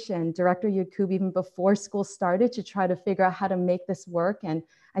 Irish and Director Yakub even before school started to try to figure out how to make this work. And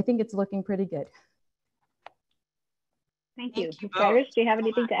I think it's looking pretty good. Thank you. Mr. Irish, do you have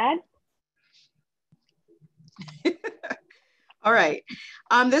anything to add? All right.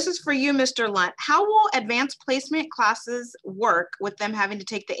 This is for you, Mr. Lunt. How will advanced placement classes work with them having to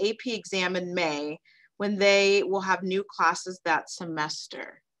take the AP exam in May when they will have new classes that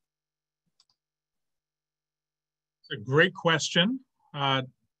semester? It's a great question.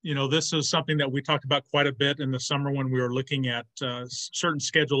 You know, this is something that we talked about quite a bit in the summer when we were looking at certain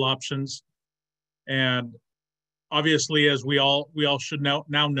schedule options. And obviously, as we all should now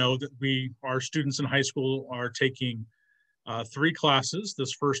know that our students in high school are taking 3 classes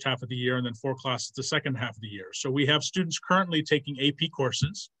this first half of the year and then 4 classes the second half of the year. So we have students currently taking AP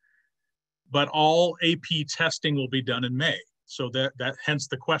courses, but all AP testing will be done in May. So that hence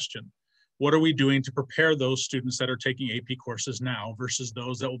the question. What are we doing to prepare those students that are taking AP courses now versus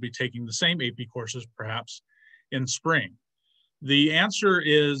those that will be taking the same AP courses perhaps in spring? The answer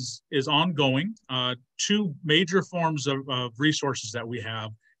is ongoing. 2 major forms of resources that we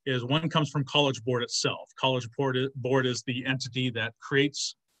have is one comes from College Board itself. College Board is the entity that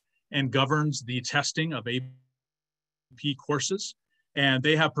creates and governs the testing of AP courses. And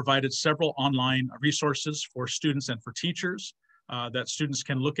they have provided several online resources for students and for teachers that students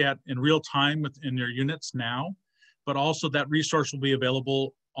can look at in real time within their units now, but also that resource will be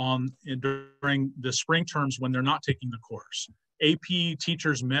available during the spring terms when they're not taking the course. AP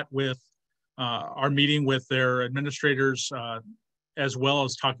teachers are meeting with their administrators as well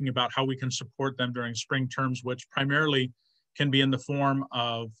as talking about how we can support them during spring terms, which primarily can be in the form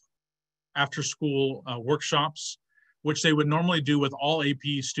of after-school workshops, which they would normally do with all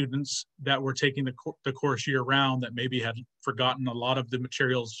AP students that were taking the course year-round that maybe had forgotten a lot of the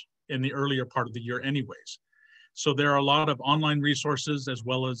materials in the earlier part of the year anyways. So there are a lot of online resources as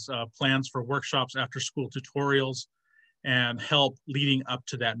well as plans for workshops, after-school tutorials, and help leading up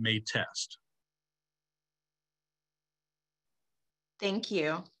to that May test. Thank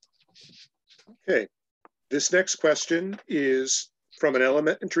you. Okay, this next question is from an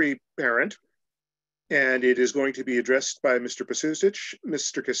elementary parent, and it is going to be addressed by Mr. Pasusic,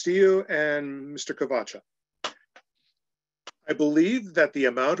 Mr. Castillo, and Mr. Cavacha. I believe that the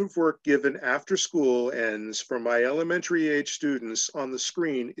amount of work given after school ends for my elementary age students on the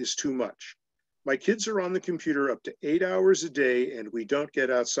screen is too much. My kids are on the computer up to 8 hours a day and we don't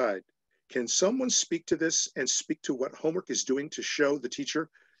get outside. Can someone speak to this and speak to what homework is doing to show the teacher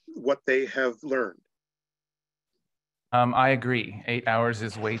what they have learned? I agree. 8 hours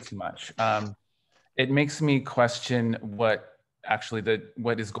is way too much. It makes me question what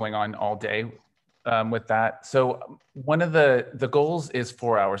is going on all day with that. So one of the goals is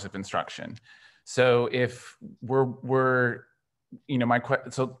 4 hours of instruction. So if we're you know,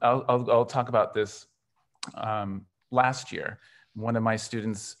 so I'll talk about this. Last year, one of my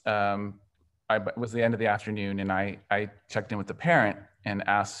students, it was the end of the afternoon, and I checked in with the parent and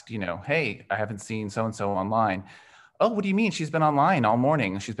asked, you know, hey, I haven't seen so-and-so online. Oh, what do you mean? She's been online all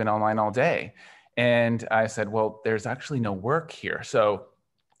morning. She's been online all day. And I said, well, there's actually no work here. So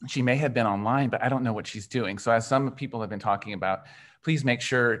she may have been online, but I don't know what she's doing. So as some people have been talking about, please make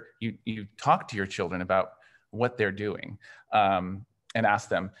sure you talk to your children about what they're doing and ask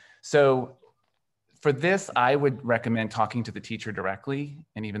them. So for this, I would recommend talking to the teacher directly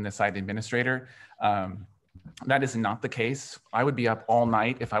and even the site administrator. That is not the case. I would be up all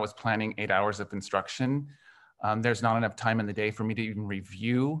night if I was planning 8 hours of instruction. There's not enough time in the day for me to even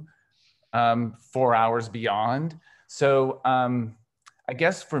review 4 hours beyond. So I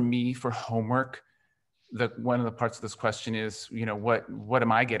guess for me, for homework, one of the parts of this question is, you know, what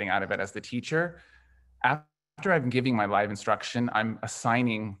am I getting out of it as the teacher? After I'm giving my live instruction, I'm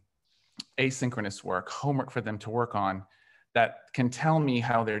assigning asynchronous work, homework for them to work on that can tell me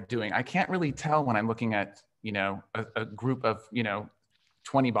how they're doing. I can't really tell when I'm looking at, you know, a group of, you know,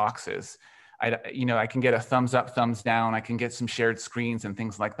 20 boxes. I can get a thumbs up, thumbs down. I can get some shared screens and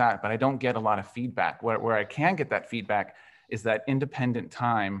things like that, but I don't get a lot of feedback. Where I can get that feedback is that independent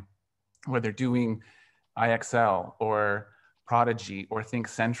time where they're doing IXL or Prodigy or Think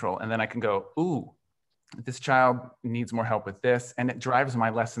Central. And then I can go, ooh, this child needs more help with this. And it drives my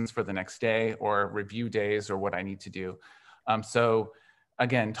lessons for the next day or review days or what I need to do. So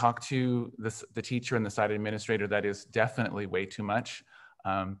again, talk to the teacher and the site administrator. That is definitely way too much.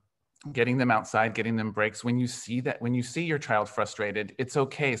 Getting them outside, getting them breaks. When you see your child frustrated, it's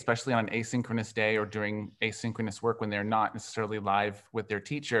okay, especially on an asynchronous day or during asynchronous work when they're not necessarily live with their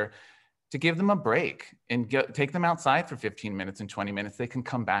teacher. to give them a break and take them outside for 15 minutes and 20 minutes. They can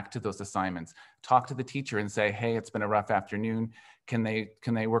come back to those assignments, talk to the teacher and say, hey, it's been a rough afternoon. Can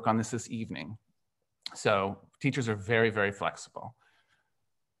they work on this evening? So teachers are very, very flexible.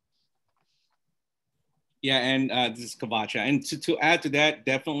 Yeah, and this is Kavacha. And to add to that,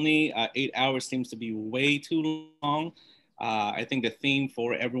 definitely 8 hours seems to be way too long. I think the theme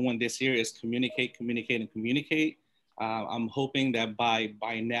for everyone this year is communicate, communicate, and communicate. I'm hoping that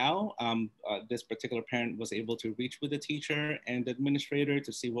by now, this particular parent was able to reach with the teacher and the administrator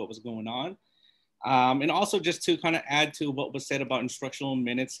to see what was going on. And also just to kind of add to what was said about instructional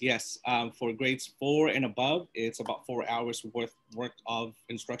minutes, yes, for grades 4 and above, it's about 4 hours worth of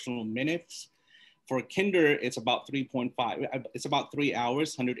instructional minutes. For kinder, it's about 3.5. It's about 3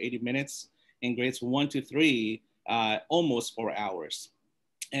 hours, 180 minutes. In grades 1 to 3, almost 4 hours.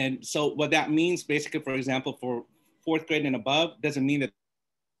 And so what that means, basically, for example, for 4th grade and above, doesn't mean that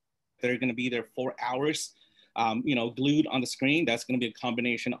they're going to be there 4 hours, glued on the screen. That's going to be a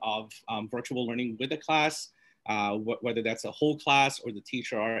combination of virtual learning with the class, whether that's a whole class or the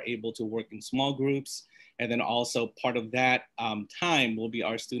teacher are able to work in small groups. And then also part of that time will be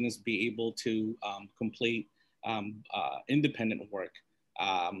our students be able to complete independent work.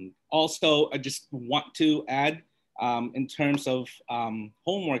 Also, I just want to add in terms of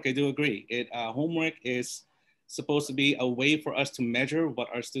homework, I do agree. Homework is supposed to be a way for us to measure what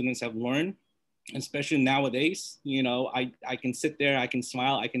our students have learned, especially nowadays. I can sit there, I can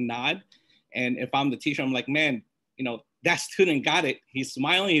smile, I can nod. And if I'm the teacher, I'm like, man, that student got it. He's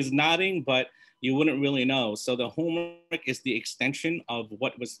smiling, he's nodding, but you wouldn't really know. So the homework is the extension of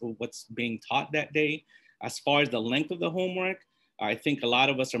what's being taught that day. As far as the length of the homework, I think a lot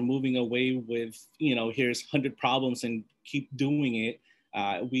of us are moving away with, here's 100 problems and keep doing it.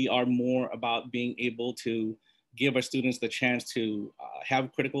 We are more about being able to give our students the chance to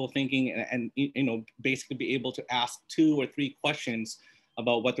have critical thinking and basically be able to ask 2 or 3 questions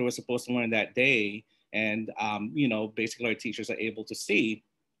about what they were supposed to learn that day. And, basically our teachers are able to see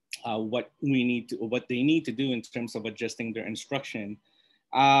what they need to do in terms of adjusting their instruction.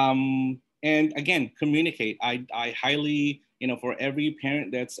 And again, communicate. I highly, for every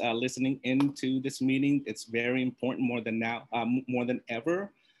parent that's listening into this meeting, it's very important more than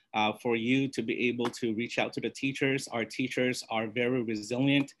ever for you to be able to reach out to the teachers. Our teachers are very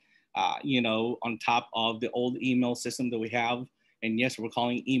resilient, on top of the old email system that we have. And yes, we're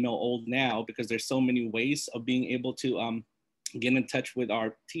calling email old now because there's so many ways of being able to get in touch with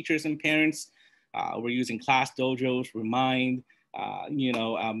our teachers and parents. We're using Class Dojos, Remind,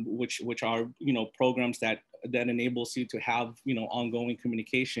 which are programs that enables you to have ongoing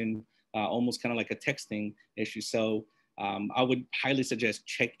communication, almost kind of like a texting issue. So I would highly suggest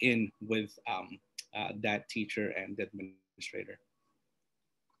check in with that teacher and the administrator.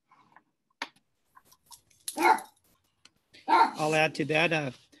 I'll add to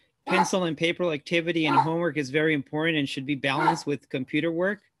that. Pencil and paper activity and homework is very important and should be balanced with computer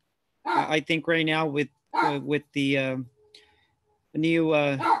work. I think right now with the new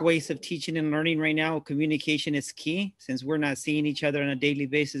ways of teaching and learning right now, communication is key since we're not seeing each other on a daily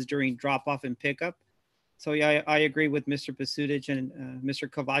basis during drop off and pickup. So yeah, I agree with Mr. Pasutic and Mr.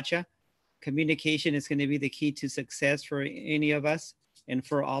 Kavacha. Communication is going to be the key to success for any of us and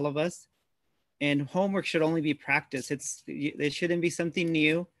for all of us. And homework should only be practice. It shouldn't be something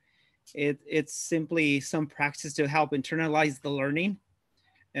new. It's simply some practice to help internalize the learning.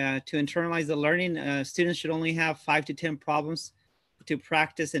 To internalize the learning, students should only have 5 to 10 problems to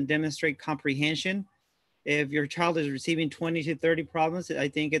practice and demonstrate comprehension. If your child is receiving 20 to 30 problems, I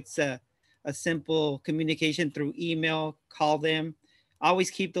think it's a simple communication through email, call them.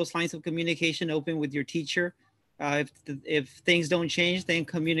 Always keep those lines of communication open with your teacher. If things don't change, then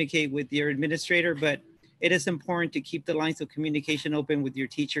communicate with your administrator, but it is important to keep the lines of communication open with your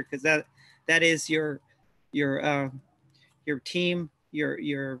teacher because that is your team,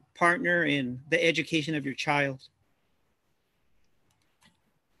 your partner in the education of your child.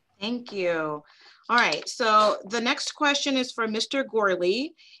 Thank you. All right, so the next question is for Mr.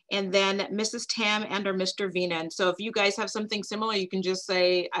 Gorley and then Mrs. Tam and or Mr. Veenan. So if you guys have something similar, you can just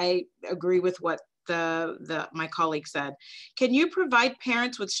say, I agree with what my colleague said. Can you provide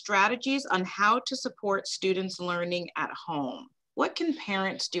parents with strategies on how to support students learning at home? What can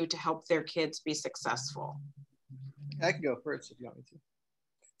parents do to help their kids be successful? I can go first if you want me to.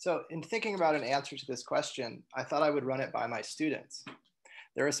 So in thinking about an answer to this question, I thought I would run it by my students.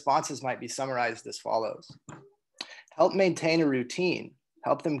 Their responses might be summarized as follows. Help maintain a routine.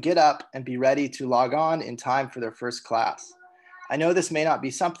 Help them get up and be ready to log on in time for their first class. I know this may not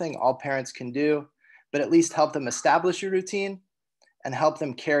be something all parents can do, but at least help them establish a routine and help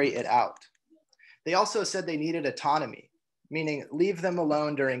them carry it out. They also said they needed autonomy, meaning leave them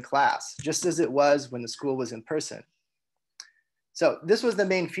alone during class, just as it was when the school was in person. So this was the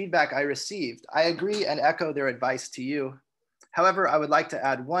main feedback I received. I agree and echo their advice to you. However, I would like to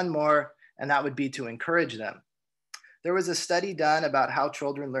add one more, and that would be to encourage them. There was a study done about how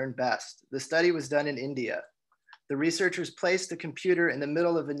children learn best. The study was done in India. The researchers placed the computer in the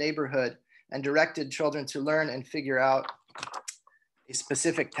middle of a neighborhood and directed children to learn and figure out a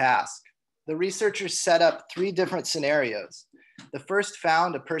specific task. The researchers set up 3 different scenarios. The first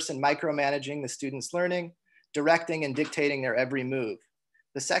found a person micromanaging the students' learning, directing and dictating their every move.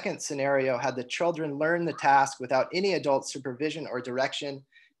 The second scenario had the children learn the task without any adult supervision or direction,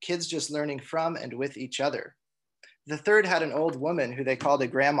 kids just learning from and with each other. The third had an old woman who they called a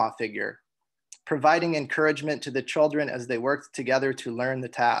grandma figure, providing encouragement to the children as they worked together to learn the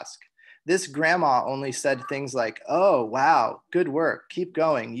task. This grandma only said things like, "Oh, wow, good work, keep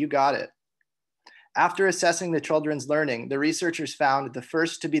going, you got it." After assessing the children's learning, the researchers found the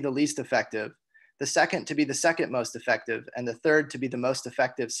first to be the least effective, the second to be the second most effective, and the third to be the most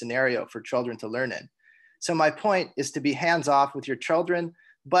effective scenario for children to learn in. So my point is to be hands-off with your children,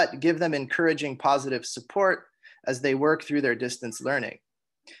 but give them encouraging positive support as they work through their distance learning.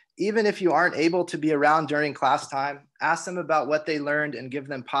 Even if you aren't able to be around during class time, ask them about what they learned and give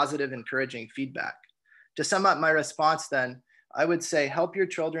them positive, encouraging feedback. To sum up my response then, I would say help your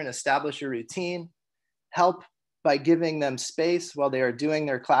children establish a routine, help by giving them space while they are doing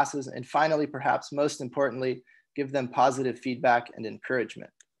their classes, and finally, perhaps most importantly, give them positive feedback and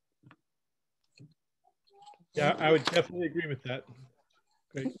encouragement. Yeah, I would definitely agree with that.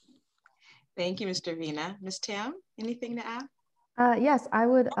 Great. Thank you, Mr. Vina. Ms. Tam, anything to add? Yes, I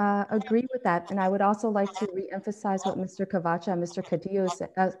would agree with that. And I would also like to reemphasize what Mr. Cavacha and Mr.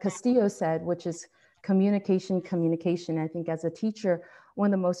 Castillo said, which is communication, communication. I think as a teacher, one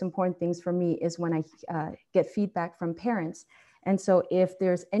of the most important things for me is when I get feedback from parents. And so if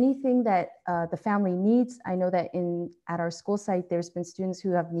there's anything that the family needs, I know that at our school site, there's been students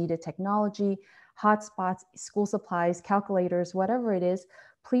who have needed technology, hotspots, school supplies, calculators, whatever it is.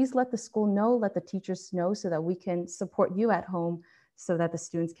 Please let the school know, let the teachers know so that we can support you at home so that the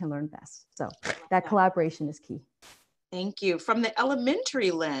students can learn best. So that collaboration is key. Thank you. From the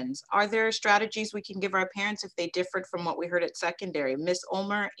elementary lens, are there strategies we can give our parents if they differed from what we heard at secondary? Ms.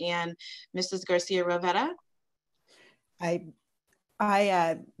 Ulmer and Mrs. Garcia Rivera?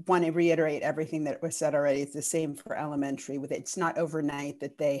 I want to reiterate everything that was said already. It's the same for elementary. It's not overnight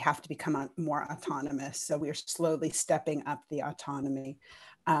that they have to become more autonomous. So we're slowly stepping up the autonomy.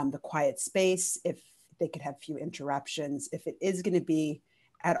 The quiet space, if they could have few interruptions. If it is going to be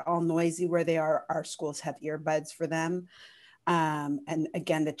at all noisy where they are, our schools have earbuds for them. And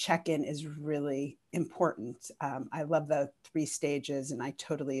again, the check-in is really important. I love the 3 stages, and I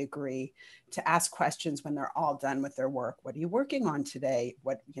totally agree to ask questions when they're all done with their work. What are you working on today?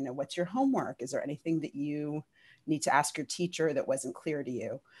 What's your homework? Is there anything that you need to ask your teacher that wasn't clear to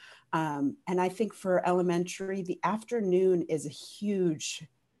you? And I think for elementary, the afternoon is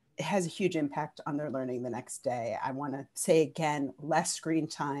it has a huge impact on their learning the next day. I want to say again, less screen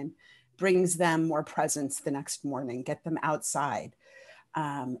time brings them more presence the next morning. Get them outside.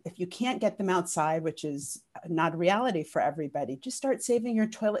 If you can't get them outside, which is not a reality for everybody, just start saving your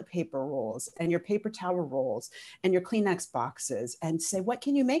toilet paper rolls and your paper towel rolls and your Kleenex boxes and say, what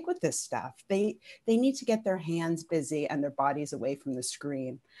can you make with this stuff? They need to get their hands busy and their bodies away from the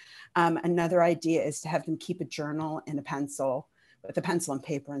screen. Another idea is to have them keep a journal and a pencil, with a pencil and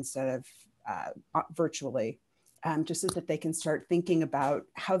paper instead of virtually, just so that they can start thinking about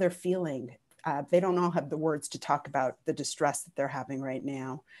how they're feeling. They don't all have the words to talk about the distress that they're having right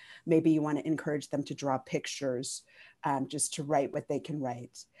now. Maybe you want to encourage them to draw pictures, just to write what they can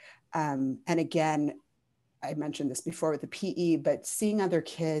write. And again, I mentioned this before with the PE, but seeing other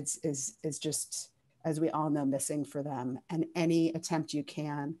kids is just, as we all know, missing for them. And any attempt you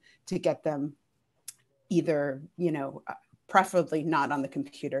can to get them either, preferably not on the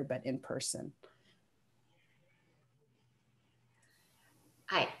computer, but in person.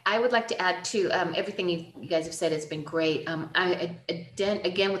 I would like to add to everything you guys have said has been great.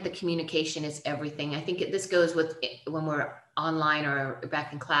 Again, with the communication is everything. I think this goes with when we're online or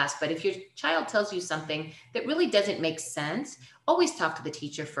back in class, but if your child tells you something that really doesn't make sense, always talk to the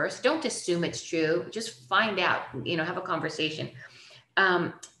teacher first. Don't assume it's true. Just find out, have a conversation.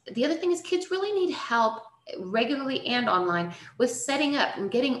 The other thing is kids really need help regularly and online with setting up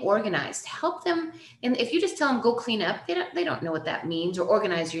and getting organized. Help them. And if you just tell them go clean up, they don't know what that means, or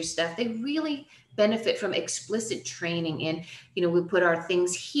organize your stuff. They really benefit from explicit training in, we put our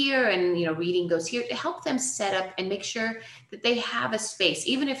things here and, reading goes here, to help them set up and make sure that they have a space.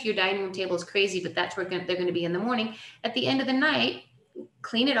 Even if your dining room table is crazy, but that's where they're going to be in the morning, at the end of the night,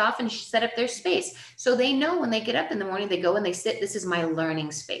 clean it off and set up their space. So they know when they get up in the morning, they go and they sit, this is my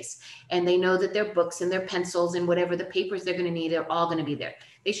learning space. And they know that their books and their pencils and whatever the papers they're going to need, they're all going to be there.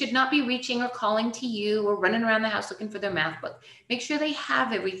 They should not be reaching or calling to you or running around the house looking for their math book. Make sure they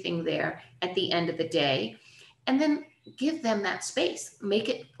have everything there at the end of the day. And then give them that space.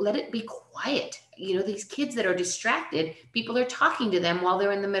 Let it be quiet. These kids that are distracted, people are talking to them while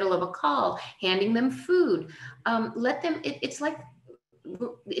they're in the middle of a call, handing them food.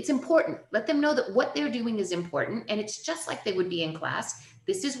 It's important. Let them know that what they're doing is important, and it's just like they would be in class.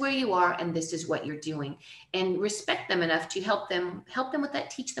 This is where you are, and this is what you're doing. And respect them enough to help them with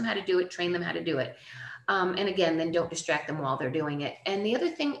that, teach them how to do it, train them how to do it. And again, then don't distract them while they're doing it. And the other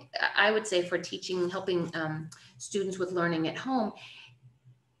thing I would say for teaching, helping students with learning at home,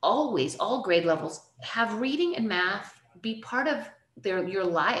 always, all grade levels, have reading and math be part of your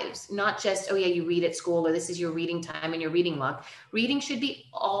lives, not just, oh yeah, you read at school, or this is your reading time and your reading log. Reading should be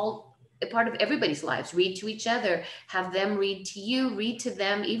all a part of everybody's lives. Read to each other, have them read to you, read to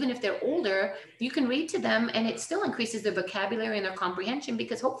them. Even if they're older, you can read to them, and it still increases their vocabulary and their comprehension,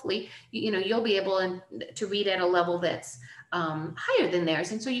 because hopefully, you'll be able to read at a level that's higher than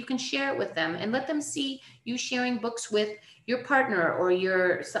theirs. And so you can share it with them and let them see you sharing books with your partner or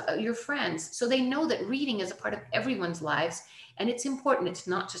your friends, so they know that reading is a part of everyone's lives. And it's important. It's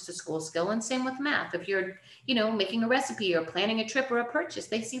not just a school skill. And same with math. If you're, making a recipe or planning a trip or a purchase,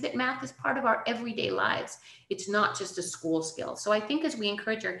 they see that math is part of our everyday lives. It's not just a school skill. So I think as we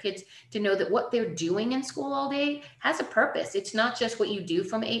encourage our kids to know that what they're doing in school all day has a purpose. It's not just what you do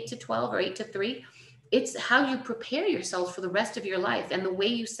from 8 to 12 or 8 to 3. It's how you prepare yourself for the rest of your life. And the way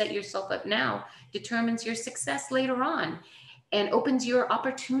you set yourself up now determines your success later on, and opens your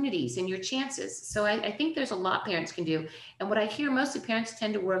opportunities and your chances. So I think there's a lot parents can do. And what I hear, mostly parents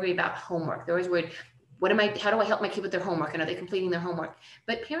tend to worry about homework. They're always worried, how do I help my kid with their homework? And are they completing their homework?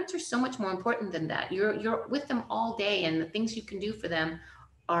 But parents are so much more important than that. You're with them all day, and the things you can do for them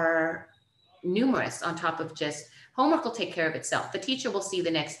are numerous on top of just homework. Will take care of itself. The teacher will see the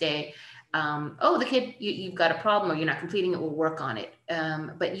next day, oh, the kid, you've got a problem, or you're not completing it, we'll work on it.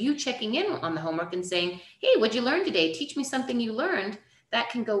 But you checking in on the homework and saying, hey, what'd you learn today? Teach me something you learned. That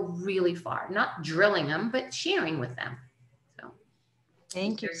can go really far. Not drilling them, but sharing with them. So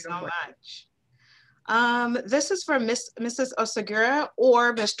thank you so much. This is from Mrs. Osagura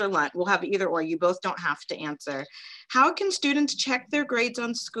or Mr. Lunt. We'll have either or. You both don't have to answer. How can students check their grades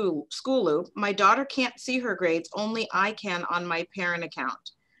on School Loop? My daughter can't see her grades. Only I can on my parent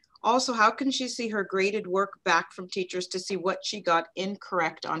account. Also, how can she see her graded work back from teachers to see what she got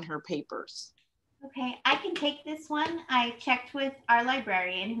incorrect on her papers? Okay, I can take this one. I checked with our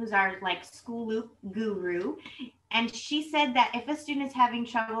librarian, who's our School Loop guru, and she said that if a student is having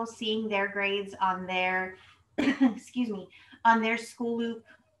trouble seeing their grades on their, on their School Loop,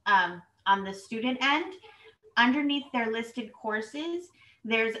 on the student end, underneath their listed courses,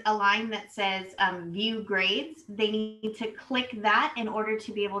 there's a line that says view grades. They need to click that in order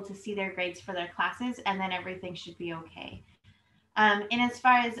to be able to see their grades for their classes, and then everything should be okay. And as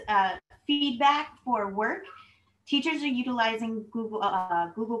far as feedback for work, teachers are utilizing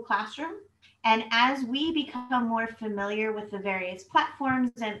Google Classroom. And as we become more familiar with the various platforms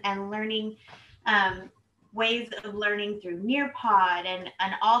and learning ways of learning through Nearpod and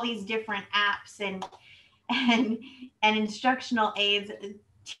all these different apps and instructional aids,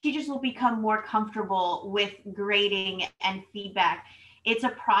 teachers will become more comfortable with grading and feedback. It's a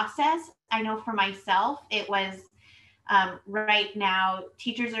process. I know for myself, it was right now,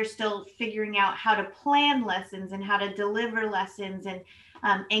 teachers are still figuring out how to plan lessons and how to deliver lessons and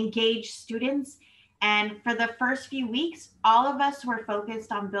engage students. And for the first few weeks, all of us were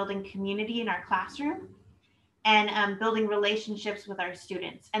focused on building community in our classroom and building relationships with our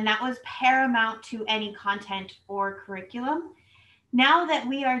students. And that was paramount to any content or curriculum. Now that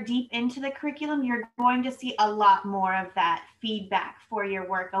we are deep into the curriculum, you're going to see a lot more of that feedback for your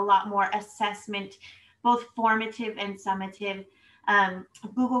work, a lot more assessment, both formative and summative.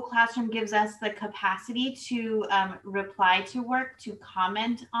 Google Classroom gives us the capacity to reply to work, to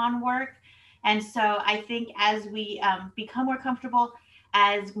comment on work. And so I think as we become more comfortable,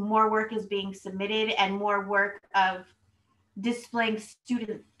 as more work is being submitted and more work of displaying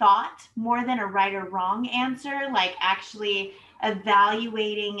student thought more than a right or wrong answer, like actually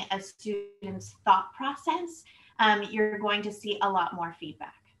evaluating a student's thought process, you're going to see a lot more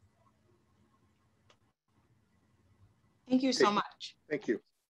feedback. Thank you so much. Thank you.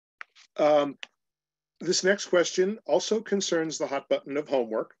 This next question also concerns the hot button of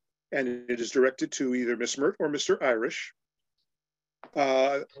homework, and it is directed to either Ms. Mert or Mr. Irish.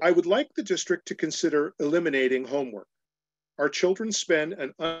 I would like the district to consider eliminating homework. Our children spend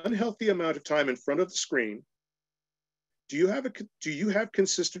an unhealthy amount of time in front of the screen. Do you have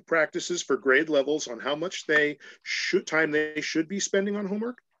consistent practices for grade levels on how much time they should be spending on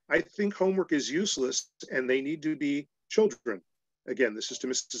homework? I think homework is useless and they need to be children. Again, this is to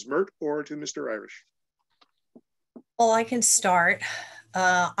Mrs. Mert or to Mr. Irish. Well, I can start.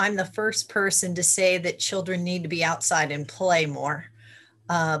 I'm the first person to say that children need to be outside and play more,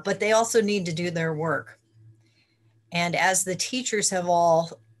 but they also need to do their work. And as the teachers have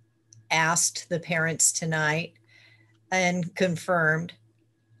all asked the parents tonight and confirmed,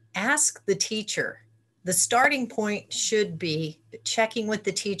 ask the teacher. The starting point should be checking with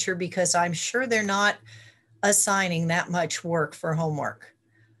the teacher, because I'm sure they're not assigning that much work for homework.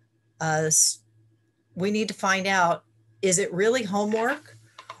 We need to find out, is it really homework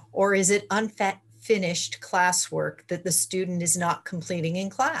or is it unfinished classwork that the student is not completing in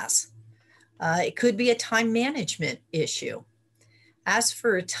class? It could be a time management issue. As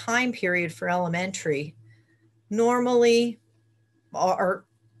for a time period for elementary, normally our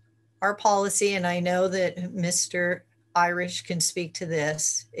policy, and I know that Mr. Irish can speak to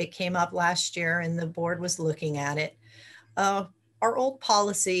this, it came up last year and the board was looking at it. Our old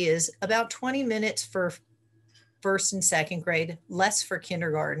policy is about 20 minutes for first and second grade, less for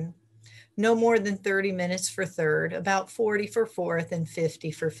kindergarten, no more than 30 minutes for third, about 40 for fourth and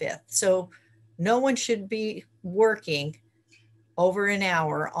 50 for fifth. So no one should be working over an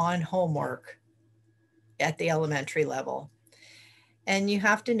hour on homework at the elementary level. And you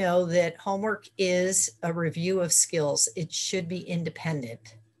have to know that homework is a review of skills. It should be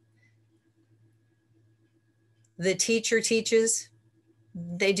independent. The teacher teaches,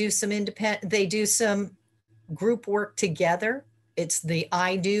 they do some group work together. It's the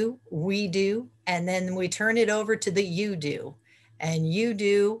I do, we do, and then we turn it over to the you do. And you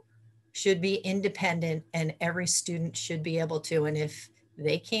do should be independent, and every student should be able to. And if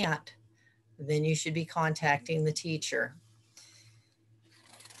they can't, then you should be contacting the teacher.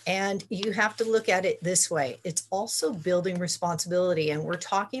 And you have to look at it this way. It's also building responsibility. And we're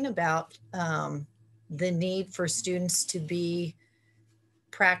talking about the need for students to be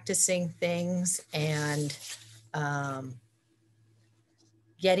practicing things and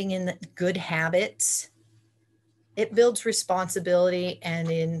getting in the good habits. It builds responsibility,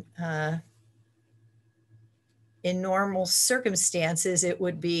 and in normal circumstances, it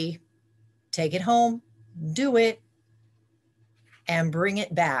would be take it home, do it, and bring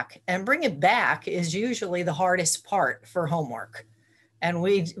it back. And bring it back is usually the hardest part for homework. And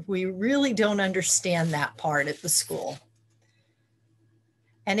we really don't understand that part at the school.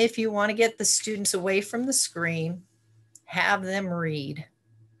 And if you want to get the students away from the screen, have them read.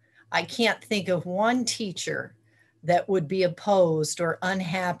 I can't think of one teacher that would be opposed or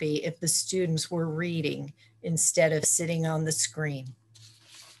unhappy if the students were reading instead of sitting on the screen.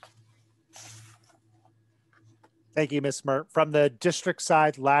 Thank you, Ms. Mert. From the district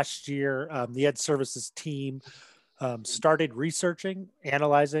side, last year, the Ed Services team started researching,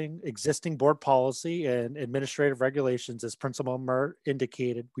 analyzing existing board policy and administrative regulations. As Principal Mert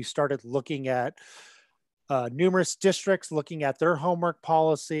indicated, we started looking at numerous districts, looking at their homework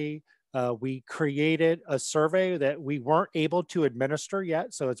policy. We created a survey that we weren't able to administer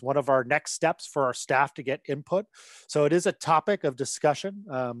yet. So it's one of our next steps for our staff to get input. So it is a topic of discussion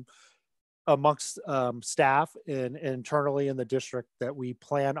amongst staff and internally in the district that we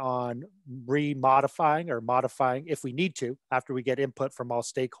plan on remodifying or modifying if we need to after we get input from all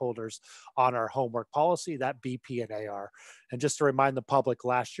stakeholders on our homework policy, that BP and AR. And just to remind the public,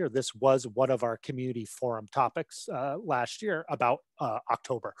 last year, this was one of our community forum topics last year about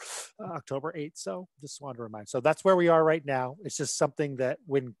October 8th. So just wanted to remind. So that's where we are right now. It's just something that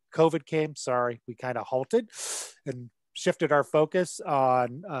when COVID came, we kind of halted and shifted our focus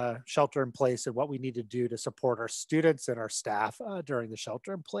on shelter in place and what we need to do to support our students and our staff during the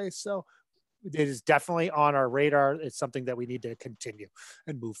shelter in place. So it is definitely on our radar. It's something that we need to continue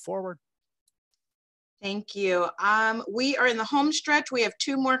and move forward. Thank you. We are in the home stretch. We have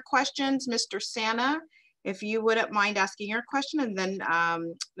two more questions. Mr. Santa, if you wouldn't mind asking your question, and then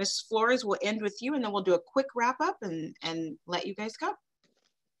Ms. Flores will end with you, and then we'll do a quick wrap up and let you guys go.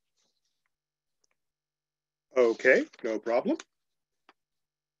 Okay, no problem.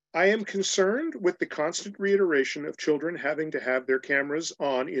 I am concerned with the constant reiteration of children having to have their cameras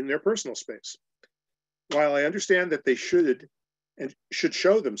on in their personal space. While I understand that they should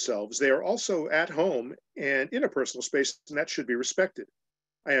show themselves, they are also at home and in a personal space, and that should be respected.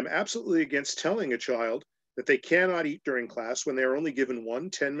 I am absolutely against telling a child that they cannot eat during class when they are only given one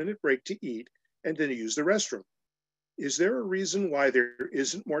 10-minute break to eat and then use the restroom. Is there a reason why there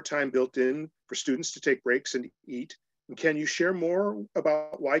isn't more time built in for students to take breaks and eat? And can you share more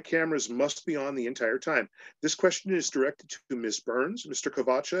about why cameras must be on the entire time? This question is directed to Ms. Burns, Mr.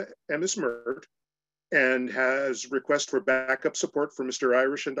 Cavacha, and Ms. Mert, and has request for backup support for Mr.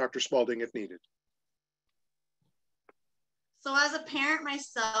 Irish and Dr. Spalding if needed. So as a parent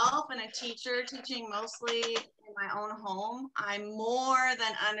myself and a teacher teaching mostly in my own home, I more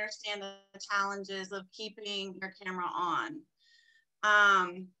than understand the challenges of keeping your camera on.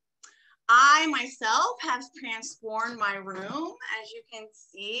 I myself have transformed my room, as you can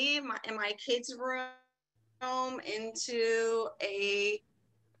see, in my kids' room into a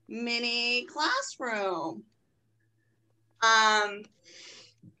mini classroom.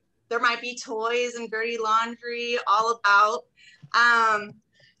 There might be toys and dirty laundry all about.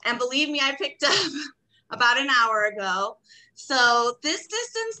 And believe me, I picked up about an hour ago. So this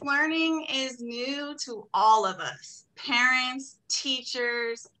distance learning is new to all of us, parents,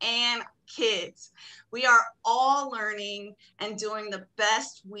 teachers, and kids. We are all learning and doing the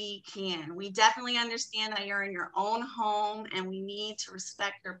best we can. We definitely understand that you're in your own home and we need to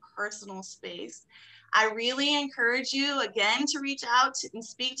respect your personal space. I really encourage you again to reach out and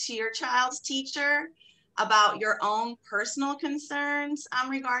speak to your child's teacher about your own personal concerns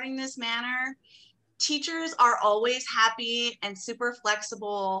regarding this matter. Teachers are always happy and super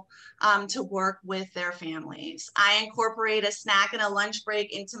flexible to work with their families. I incorporate a snack and a lunch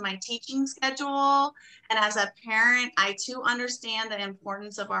break into my teaching schedule. And as a parent, I too understand the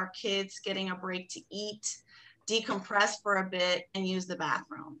importance of our kids getting a break to eat, decompress for a bit, and use the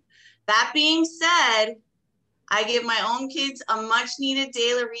bathroom. That being said, I give my own kids a much needed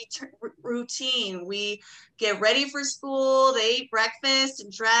daily routine. We get ready for school, they eat breakfast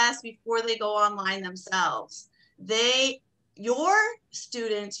and dress before they go online themselves. Your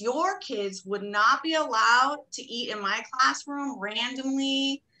students, your kids would not be allowed to eat in my classroom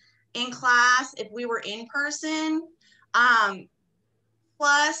randomly in class if we were in person.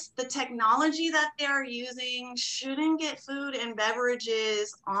 Plus, the technology that they are using shouldn't get food and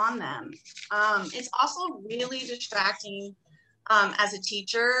beverages on them. It's also really distracting as a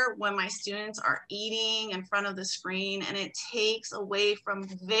teacher when my students are eating in front of the screen, and it takes away from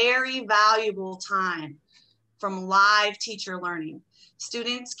very valuable time from live teacher learning.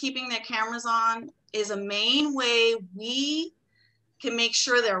 Students keeping their cameras on is a main way we can make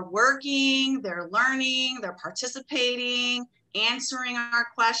sure they're working, they're learning, they're participating, answering our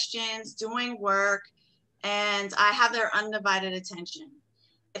questions, doing work, and I have their undivided attention.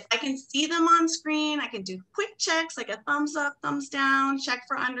 If I can see them on screen, I can do quick checks like a thumbs up, thumbs down, check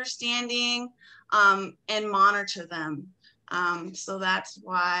for understanding, and monitor them. So that's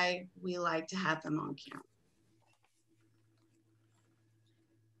why we like to have them on camera.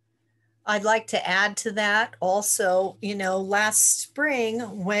 I'd like to add to that also, you know, last spring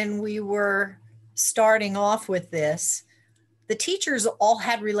when we were starting off with this, the teachers all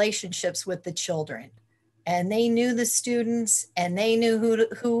had relationships with the children and they knew the students and they knew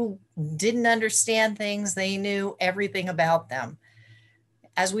who didn't understand things. They knew everything about them.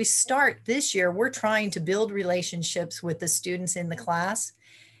 As we start this year, we're trying to build relationships with the students in the class.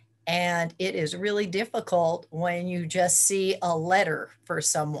 And it is really difficult when you just see a letter for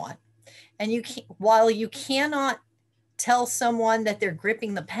someone. And while you cannot tell someone that they're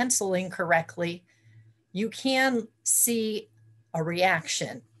gripping the pencil incorrectly, you can see a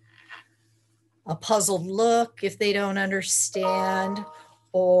reaction, a puzzled look if they don't understand,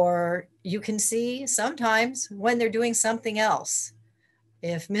 or you can see sometimes when they're doing something else.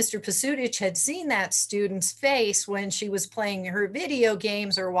 If Mr. Pasudich had seen that student's face when she was playing her video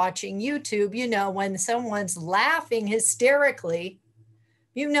games or watching YouTube, you know, when someone's laughing hysterically,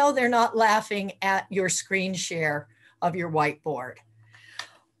 you know they're not laughing at your screen share of your whiteboard.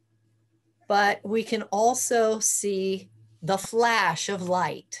 But we can also see the flash of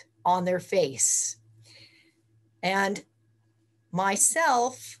light on their face. And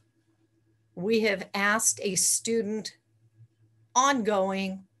myself, we have asked a student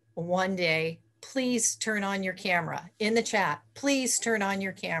ongoing one day, please turn on your camera. In the chat, please turn on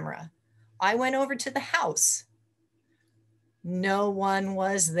your camera. I went over to the house. No one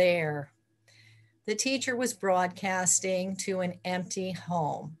was there. The teacher was broadcasting to an empty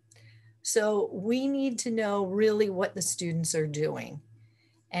home. So we need to know really what the students are doing.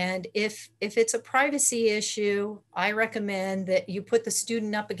 And if it's a privacy issue, I recommend that you put the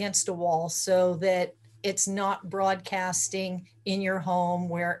student up against a wall so that it's not broadcasting in your home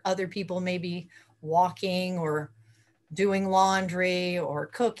where other people may be walking or doing laundry or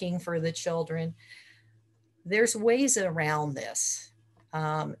cooking for the children. There's ways around this.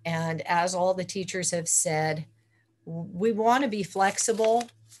 And as all the teachers have said, we want to be flexible,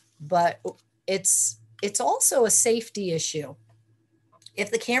 but it's also a safety issue.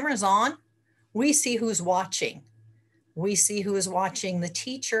 If the camera's on, we see who's watching. We see who is watching the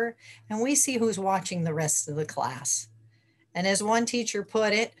teacher, and we see who's watching the rest of the class. And as one teacher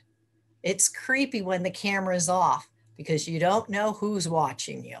put it, it's creepy when the camera's off because you don't know who's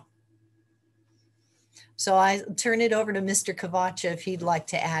watching you. So I turn it over to Mr. Cavacha if he'd like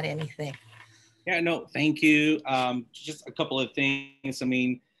to add anything. Yeah, no, thank you. Just a couple of things. I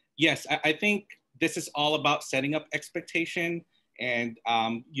mean, yes, I think this is all about setting up expectation, and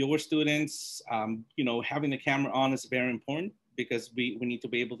your students, you know, having the camera on is very important because we need to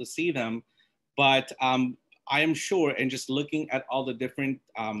be able to see them. But I am sure, and just looking at all the different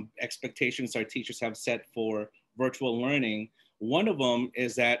expectations our teachers have set for virtual learning, one of them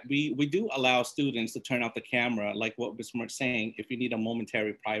is that we do allow students to turn off the camera, like what Ms. Mertz saying, if you need a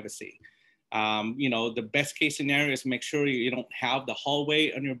momentary privacy. You know, the best case scenario is make sure you don't have the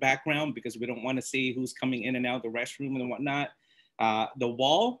hallway on your background because we don't want to see who's coming in and out of the restroom and whatnot. The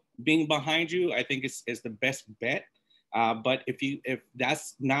wall being behind you, I think is the best bet. But if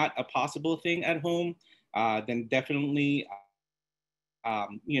that's not a possible thing at home, then definitely,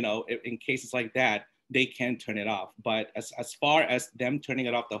 you know, in cases like that, they can turn it off. But as far as them turning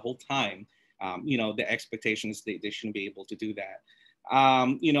it off the whole time, you know, the expectation is they shouldn't be able to do that.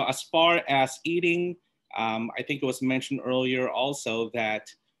 You know, as far as eating, I think it was mentioned earlier also that,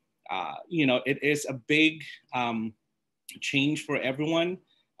 you know, it is a big change for everyone.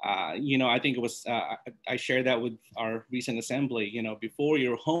 You know, I think it was, I shared that with our recent assembly, you know, before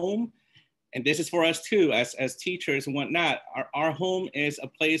you're home, and this is for us too, as teachers and whatnot, our home is a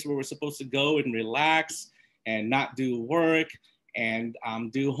place where we're supposed to go and relax and not do work and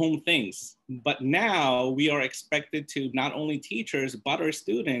do home things. But now we are expected to, not only teachers, but our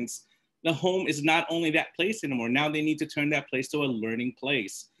students, the home is not only that place anymore. Now they need to turn that place to a learning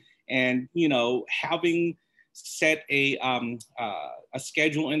place. And, you know, having set a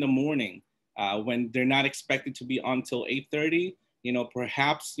schedule in the morning when they're not expected to be on till 8:30, you know,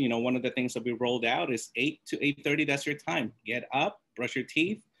 perhaps, you know, one of the things that we rolled out is 8 to 8:30, that's your time. Get up, brush your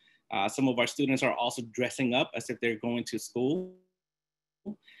teeth. Some of our students are also dressing up as if they're going to school.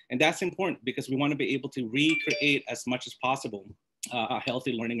 And that's important because we want to be able to recreate as much as possible a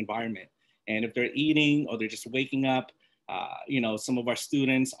healthy learning environment. And if they're eating or they're just waking up, you know, some of our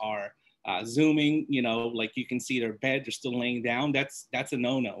students are Zooming, you know, like you can see their bed, they're still laying down. That's a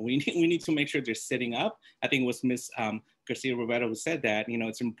no-no. We need to make sure they're sitting up. I think it was Ms. Garcia Rivera who said that, you know,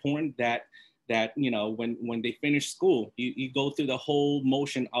 it's important that, you know, when they finish school, you go through the whole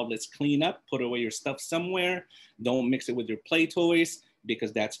motion of let's clean up, put away your stuff somewhere, don't mix it with your play toys,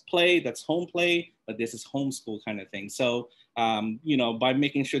 because that's play, that's home play, but this is homeschool kind of thing. So, you know, by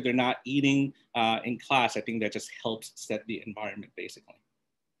making sure they're not eating in class, I think that just helps set the environment basically.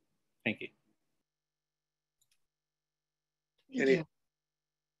 Thank you. Anything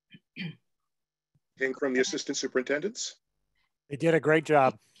from the assistant superintendents? They did a great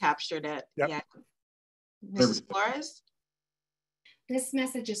job. Captured it. Yep. Yeah. Mrs. Flores? This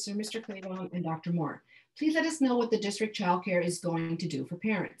message is from Mr. Claiborne and Dr. Moore. Please let us know what the district childcare is going to do for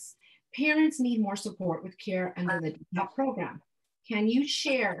parents. Parents need more support with care under the DAP program. Can you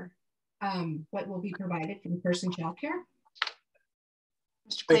share what will be provided for in-person childcare?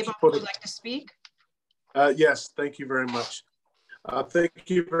 Mr. Claiborne, would you like to speak? Yes, thank you very much. Thank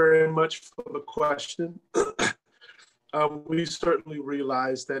you very much for the question. We certainly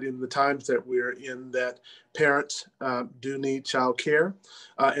realize that in the times that we're in, that parents do need childcare.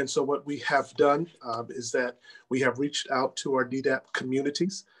 And so what we have done is that we have reached out to our DDAP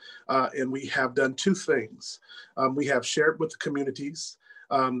communities and we have done two things. We have shared with the communities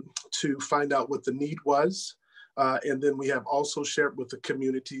to find out what the need was. And then we have also shared with the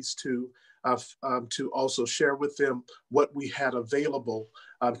communities to also share with them what we had available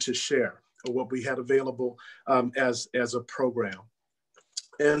to share, or what we had available as a program.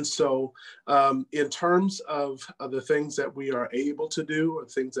 And so in terms of the things that we are able to do or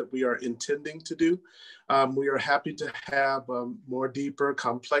things that we are intending to do, we are happy to have more deeper,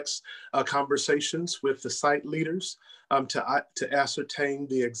 complex conversations with the site leaders to ascertain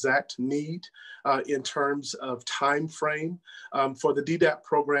the exact need in terms of time frame. For the DDAP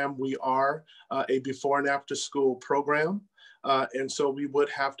program, we are a before and after school program. And so we would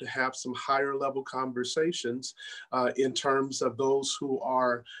have to have some higher level conversations in terms of those who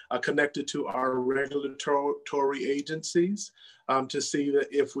are connected to our regulatory agencies to see that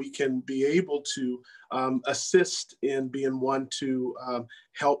if we can be able to assist in being one to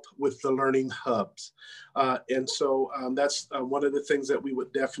help with the learning hubs. And so that's one of the things that we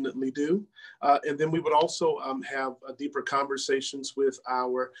would definitely do. And then we would also have deeper conversations with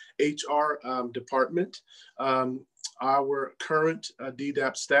our HR department. Our current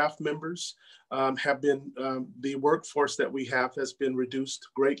DDAP staff members have been, the workforce that we have has been reduced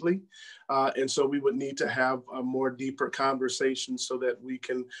greatly. And so we would need to have a more deeper conversation so that we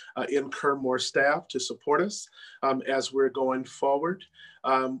can incur more staff to support us as we're going forward.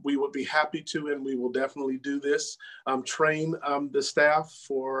 We would be happy to, and we will definitely do this, train the staff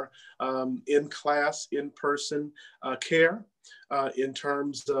for in-class, in-person care. In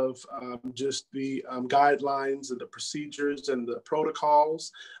terms of just the guidelines and the procedures and the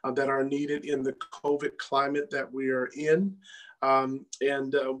protocols that are needed in the COVID climate that we are in. And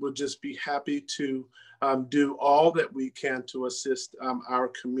we'll just be happy to do all that we can to assist our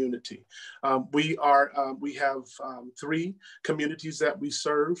community. We have 3 communities that we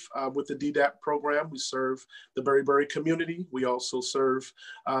serve with the DDAP program. We serve the Berry community. We also serve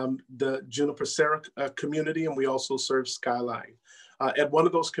the Juniper Serra community, and we also serve Skyline. At one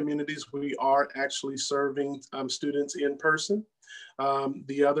of those communities, we are actually serving students in person.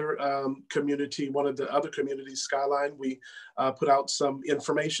 The other community, one of the other communities, Skyline, we put out some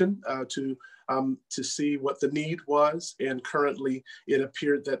information to see what the need was. And currently it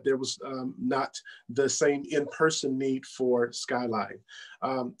appeared that there was not the same in-person need for Skyline.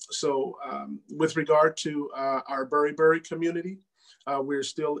 So with regard to our Berry community, we're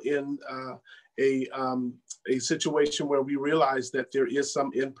still in a situation where we realize that there is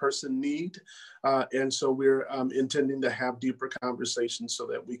some in-person need. And so we're intending to have deeper conversations so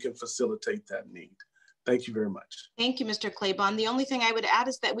that we can facilitate that need. Thank you very much. Thank you, Mr. Claiborne. The only thing I would add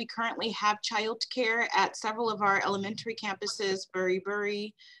is that we currently have childcare at several of our elementary campuses,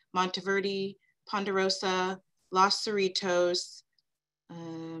 Berry, Monteverde, Ponderosa, Los Cerritos,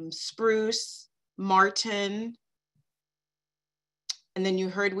 Spruce, Martin, and then you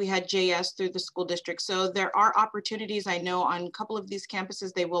heard we had JS through the school district. So there are opportunities. I know on a couple of these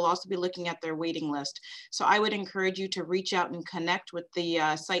campuses, they will also be looking at their waiting list. So I would encourage you to reach out and connect with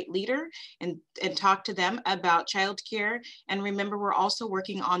the site leader and talk to them about childcare. And remember, we're also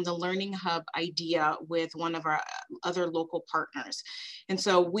working on the Learning Hub idea with one of our other local partners. And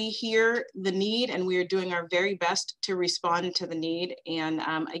so we hear the need and we are doing our very best to respond to the need. And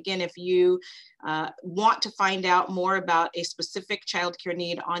again, if you want to find out more about a specific childcare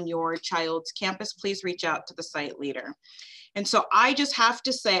need on your child's campus, please reach out to the site leader. And so I just have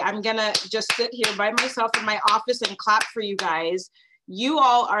to say, I'm gonna just sit here by myself in my office and clap for you guys. You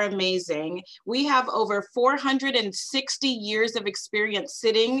all are amazing. We have over 460 years of experience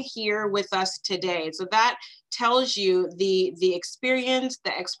sitting here with us today. So that tells you the experience,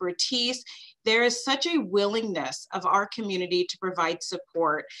 the expertise. There is such a willingness of our community to provide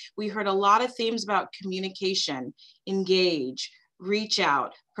support. We heard a lot of themes about communication, engage, reach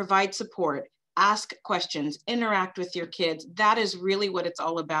out, provide support, ask questions, interact with your kids. That is really what it's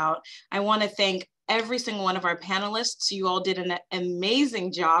all about. I want to thank every single one of our panelists. You all did an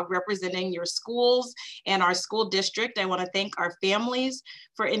amazing job representing your schools and our school district. I want to thank our families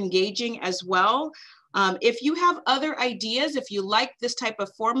for engaging as well. If you have other ideas, if you like this type of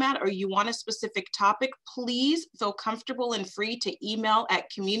format or you want a specific topic, please feel comfortable and free to email at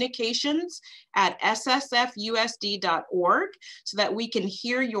communications@ssfusd.org so that we can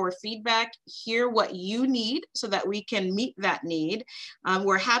hear your feedback, hear what you need so that we can meet that need.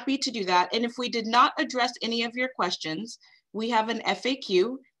 We're happy to do that. And if we did not address any of your questions, we have an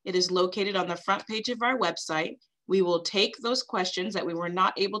FAQ. It is located on the front page of our website. We will take those questions that we were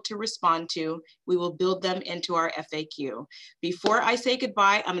not able to respond to. We will build them into our FAQ. Before I say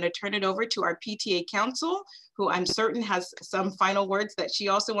goodbye, I'm going to turn it over to our PTA council, who I'm certain has some final words that she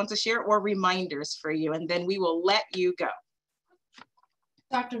also wants to share or reminders for you, and then we will let you go.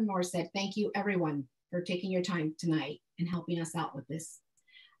 Dr. Moore said, thank you everyone for taking your time tonight and helping us out with this.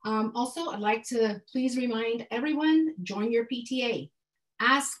 Also, I'd like to please remind everyone, join your PTA.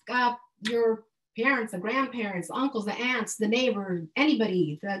 Ask your parents, the grandparents, the uncles, the aunts, the neighbor,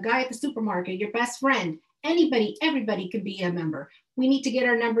 anybody, the guy at the supermarket, your best friend, anybody, everybody can be a member. We need to get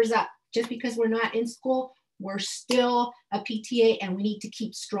our numbers up. Just because we're not in school, we're still a PTA and we need to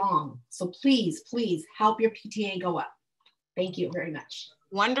keep strong. So please, please help your PTA go up. Thank you very much.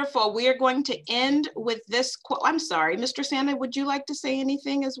 Wonderful. We are going to end with this quote. I'm sorry, Mr. Santa, would you like to say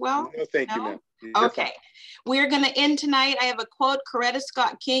anything as well? No, thank you, ma'am. Okay, we're going to end tonight. I have a quote, Coretta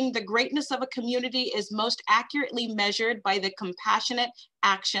Scott King: "The greatness of a community is most accurately measured by the compassionate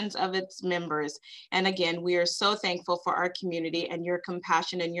actions of its members." And again, we are so thankful for our community and your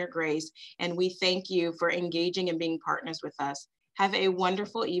compassion and your grace. And we thank you for engaging and being partners with us. Have a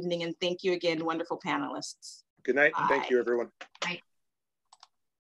wonderful evening. And thank you again, wonderful panelists. Good night. Bye. Thank you, everyone. Bye.